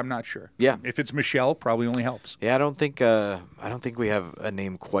 but I'm not sure. Yeah. If it's Michelle, probably only helps. Yeah, I don't think we have a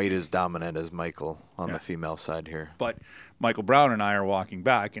name quite as dominant as Michael on the female side here. But Michael Brown and I are walking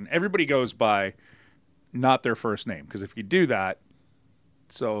back, and everybody goes by not their first name, because if you do that,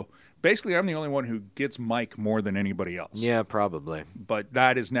 so basically I'm the only one who gets Mike more than anybody else. Yeah, probably. But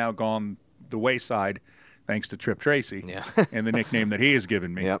that has now gone the wayside thanks to Trip Tracy and the nickname that he has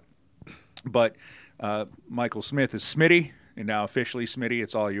given me. Yep. But Michael Smith is Smitty, and now officially Smitty.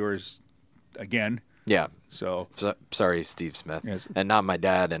 It's all yours again. Yeah. So sorry, Steve Smith. Yes. And not my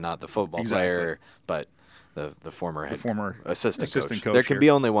dad and not the football Exactly. player, but the former assistant coach. coach There can here. be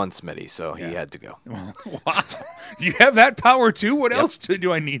only one Smitty, so he had to go. Wow. You have that power too? What else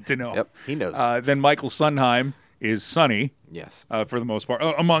do I need to know? Yep, he knows. Then Michael Sunheim is Sonny. Yes. For the most part,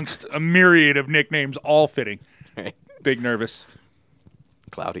 amongst a myriad of nicknames, all fitting. Right. Big Nervous.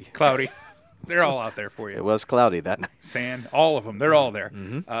 Cloudy. They're all out there for you. It was cloudy that night. Sand, all of them. They're all there.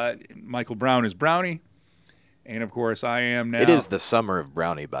 Mm-hmm. Michael Brown is Brownie. And, of course, I am now. It is the summer of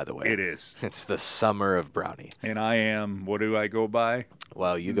Brownie, by the way. It is. It's the summer of Brownie. And I am, what do I go by?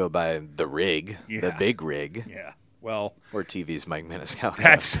 Well, you go by the Rig, the Big Rig. Yeah. Well, or TV's Mike Maniscalco.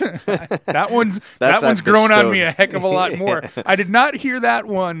 That's that one's grown on me a heck of a lot more. I did not hear that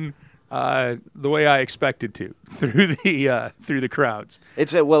one the way I expected to through the crowds.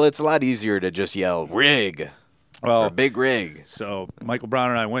 It's a lot easier to just yell Rig. Or Big Rig. So Michael Brown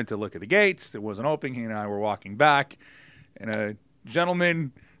and I went to look at the gates. It wasn't opening. He and I were walking back, and a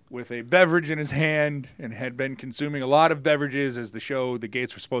gentleman with a beverage in his hand and had been consuming a lot of beverages as the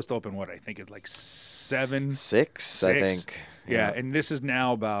gates were supposed to open, I think it's like 7? 6, I think. Yeah, and this is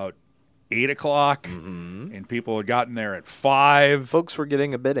now about 8 o'clock, and people had gotten there at 5. Folks were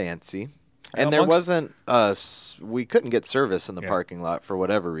getting a bit antsy. And there wasn't we couldn't get service in the parking lot for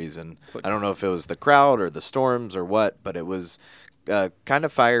whatever reason. I don't know if it was the crowd or the storms or what, but it was kind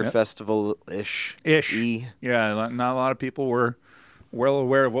of Fire Festival-ish. Yeah, not a lot of people were well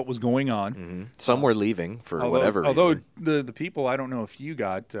aware of what was going on. Mm-hmm. Some were leaving for whatever reason. Although the people, I don't know if you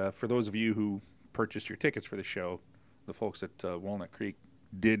got, for those of you who purchased your tickets for the show, the folks at Walnut Creek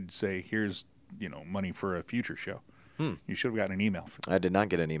did say, here's money for a future show. You should have gotten an email for that. I did not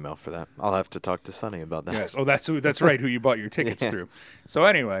get an email for that. I'll have to talk to Sonny about that. Yes. Oh, that's right, who you bought your tickets through. So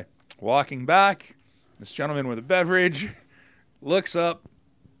anyway, walking back, this gentleman with a beverage looks up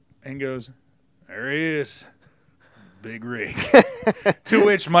and goes, there he is, Big Rig. To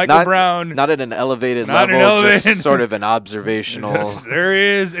which Michael Brown... Not at an elevated level, just sort of an observational... There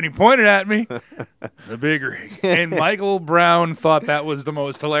he is, and he pointed at me, the Big Rig. And Michael Brown thought that was the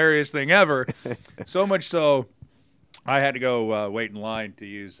most hilarious thing ever. So much so... I had to go wait in line to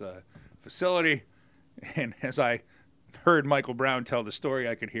use a facility, and as I heard Michael Brown tell the story,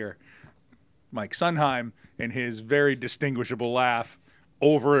 I could hear Mike Sunheim and his very distinguishable laugh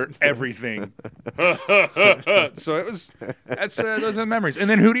over everything. So that's those are memories. And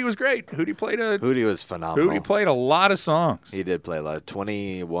then Hootie was great. Hootie was phenomenal. Hootie played a lot of songs. He did play a lot,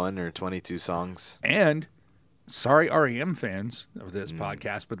 21 or 22 songs. And sorry REM fans of this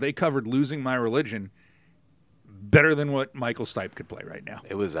podcast, but they covered Losing My Religion better than what Michael Stipe could play right now.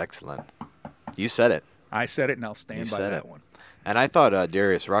 It was excellent. You said it. I said it, and I'll stand You by said that it. one. And I thought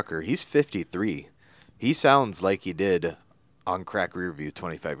Darius Rucker, he's 53. He sounds like he did on Crack Rearview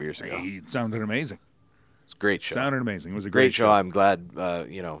 25 years ago. He sounded amazing. It's a great show. Sounded amazing. It was a Great show. I'm glad,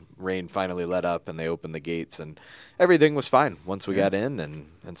 rain finally let up and they opened the gates and everything was fine once we got in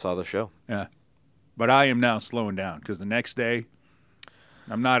and saw the show. Yeah. But I am now slowing down because the next day,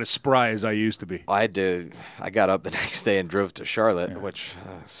 I'm not as spry as I used to be. I got up the next day and drove to Charlotte, which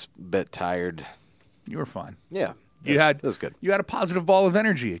was a bit tired. You were fine. Yeah. It was good. You had a positive ball of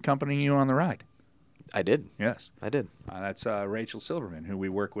energy accompanying you on the ride. I did. Yes. I did. That's Rachel Silverman, who we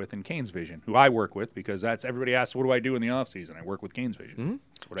work with in Canes Vision, who I work with because that's everybody asks, what do I do in the off season? I work with Canes Vision. Mm-hmm.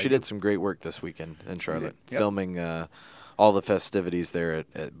 That's what She I do. did some great work this weekend in Charlotte, Yep. filming all the festivities there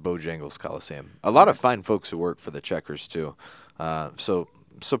at Bojangles Coliseum. A lot of fine folks who work for the Checkers, too. So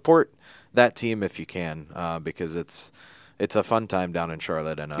support that team if you can because it's a fun time down in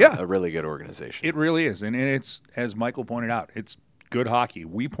Charlotte and a really good organization. It really is. And it's, as Michael pointed out, it's good hockey.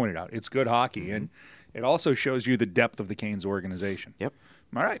 We pointed out it's good hockey. Mm-hmm. And it also shows you the depth of the Canes organization. Yep.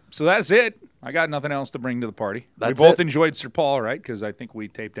 All right. So that's it. I got nothing else to bring to the party. That's we both it. enjoyed Sir Paul, right? Because I think we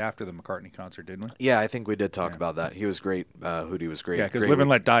taped after the McCartney concert, didn't we? Yeah, I think we did talk about that. He was great. Hootie was great. Yeah, because Great Live and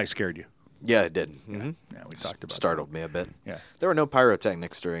week. Let Die scared you. Yeah, it did. Mm-hmm. Yeah, we talked about Startled me a bit. Yeah. There were no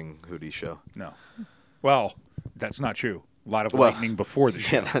pyrotechnics during Hootie's show. that. No. Well, that's not true. A lot of Well, lightning before the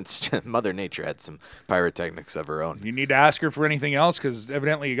show. Yeah, that's Mother Nature had some pyrotechnics of her own. You need to ask her for anything else because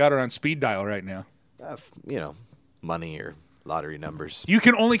evidently you got her on speed dial right now. Money or lottery numbers. You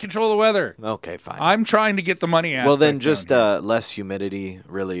can only control the weather. Okay, fine. I'm trying to get the money aspect Well, then down just here. less humidity,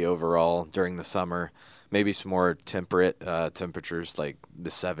 really, overall during the summer. Maybe some more temperate temperatures, like the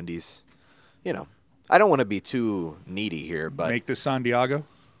 70s. I don't want to be too needy here, but Make this San Diego.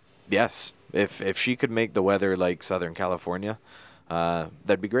 yes, if she could make the weather like Southern California,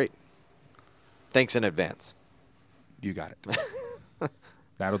 that'd be great. Thanks in advance. You got it.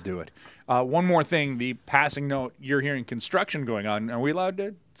 That'll do it. One more thing, the passing note, you're hearing construction going on. Are we allowed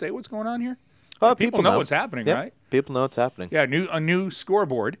to say what's going on here? People know what's happening, Yep, right? People know what's happening. Yeah, a new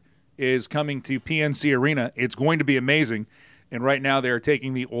scoreboard is coming to PNC Arena. It's going to be amazing. And right now they're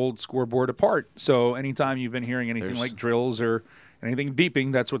taking the old scoreboard apart. So anytime you've been hearing anything like drills or anything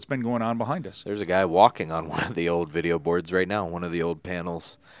beeping, that's what's been going on behind us. There's a guy walking on one of the old video boards right now, one of the old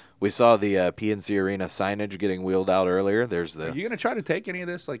panels. We saw the PNC Arena signage getting wheeled out earlier. There's Are you going to try to take any of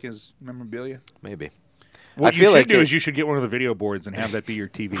this like as memorabilia? maybe. What I you feel should like do it- is you should get one of the video boards and have that be your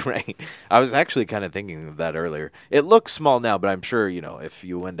TV. Right. I was actually kind of thinking of that earlier. It looks small now, but I'm sure, if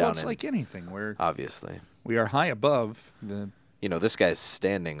you went down Well, it's and like anything. obviously. We are high above the. This guy's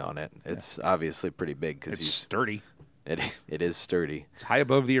standing on it. It's obviously pretty big because It's sturdy. it is sturdy. It's high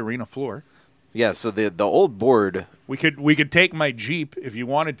above the arena floor. Yeah, so the old board, We could take my Jeep if you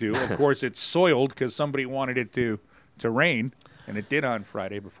wanted to. Of course, it's soiled because somebody wanted it to rain, and it did on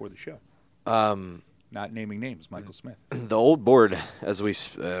Friday before the show. Not naming names, Michael Smith. the old board as we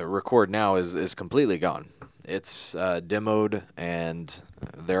record now is completely gone. It's demoed, and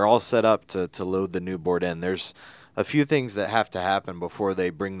they're all set up to load the new board in. There's a few things that have to happen before they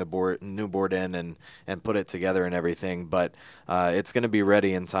bring the new board in and put it together and everything, but it's going to be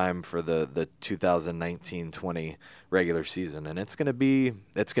ready in time for the 2019-20 regular season, and it's going to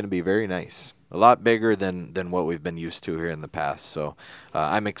be very nice. A lot bigger than what we've been used to here in the past. So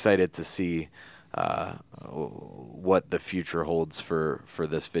I'm excited to see what the future holds for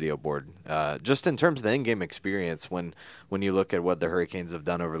this video board. Just in terms of the in-game experience, when you look at what the Hurricanes have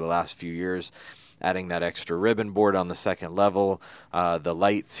done over the last few years, adding that extra ribbon board on the second level, the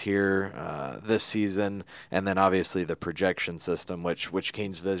lights here this season, and then obviously the projection system, which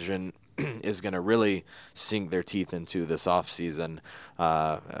Canes Vision is going to really sink their teeth into this offseason,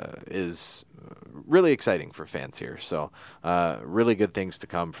 is really exciting for fans here. So really good things to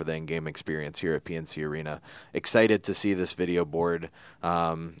come for the in-game experience here at PNC Arena. Excited to see this video board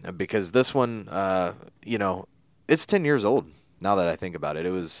because this one, it's 10 years old. Now that I think about it,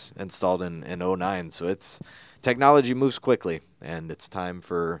 it was installed in 2009, so technology moves quickly, and it's time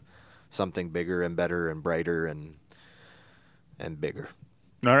for something bigger and better and brighter and bigger.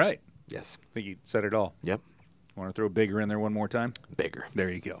 All right. Yes. I think you said it all. Yep. Want to throw bigger in there one more time? Bigger. There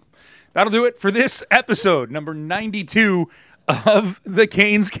you go. That'll do it for this episode, number 92 of the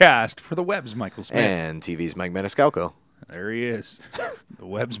Canes Cast. For the Webs, Michael Smith. And TV's Mike Maniscalco. There he is. The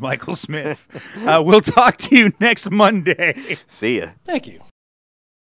Webs, Michael Smith. We'll talk to you next Monday. See ya. Thank you.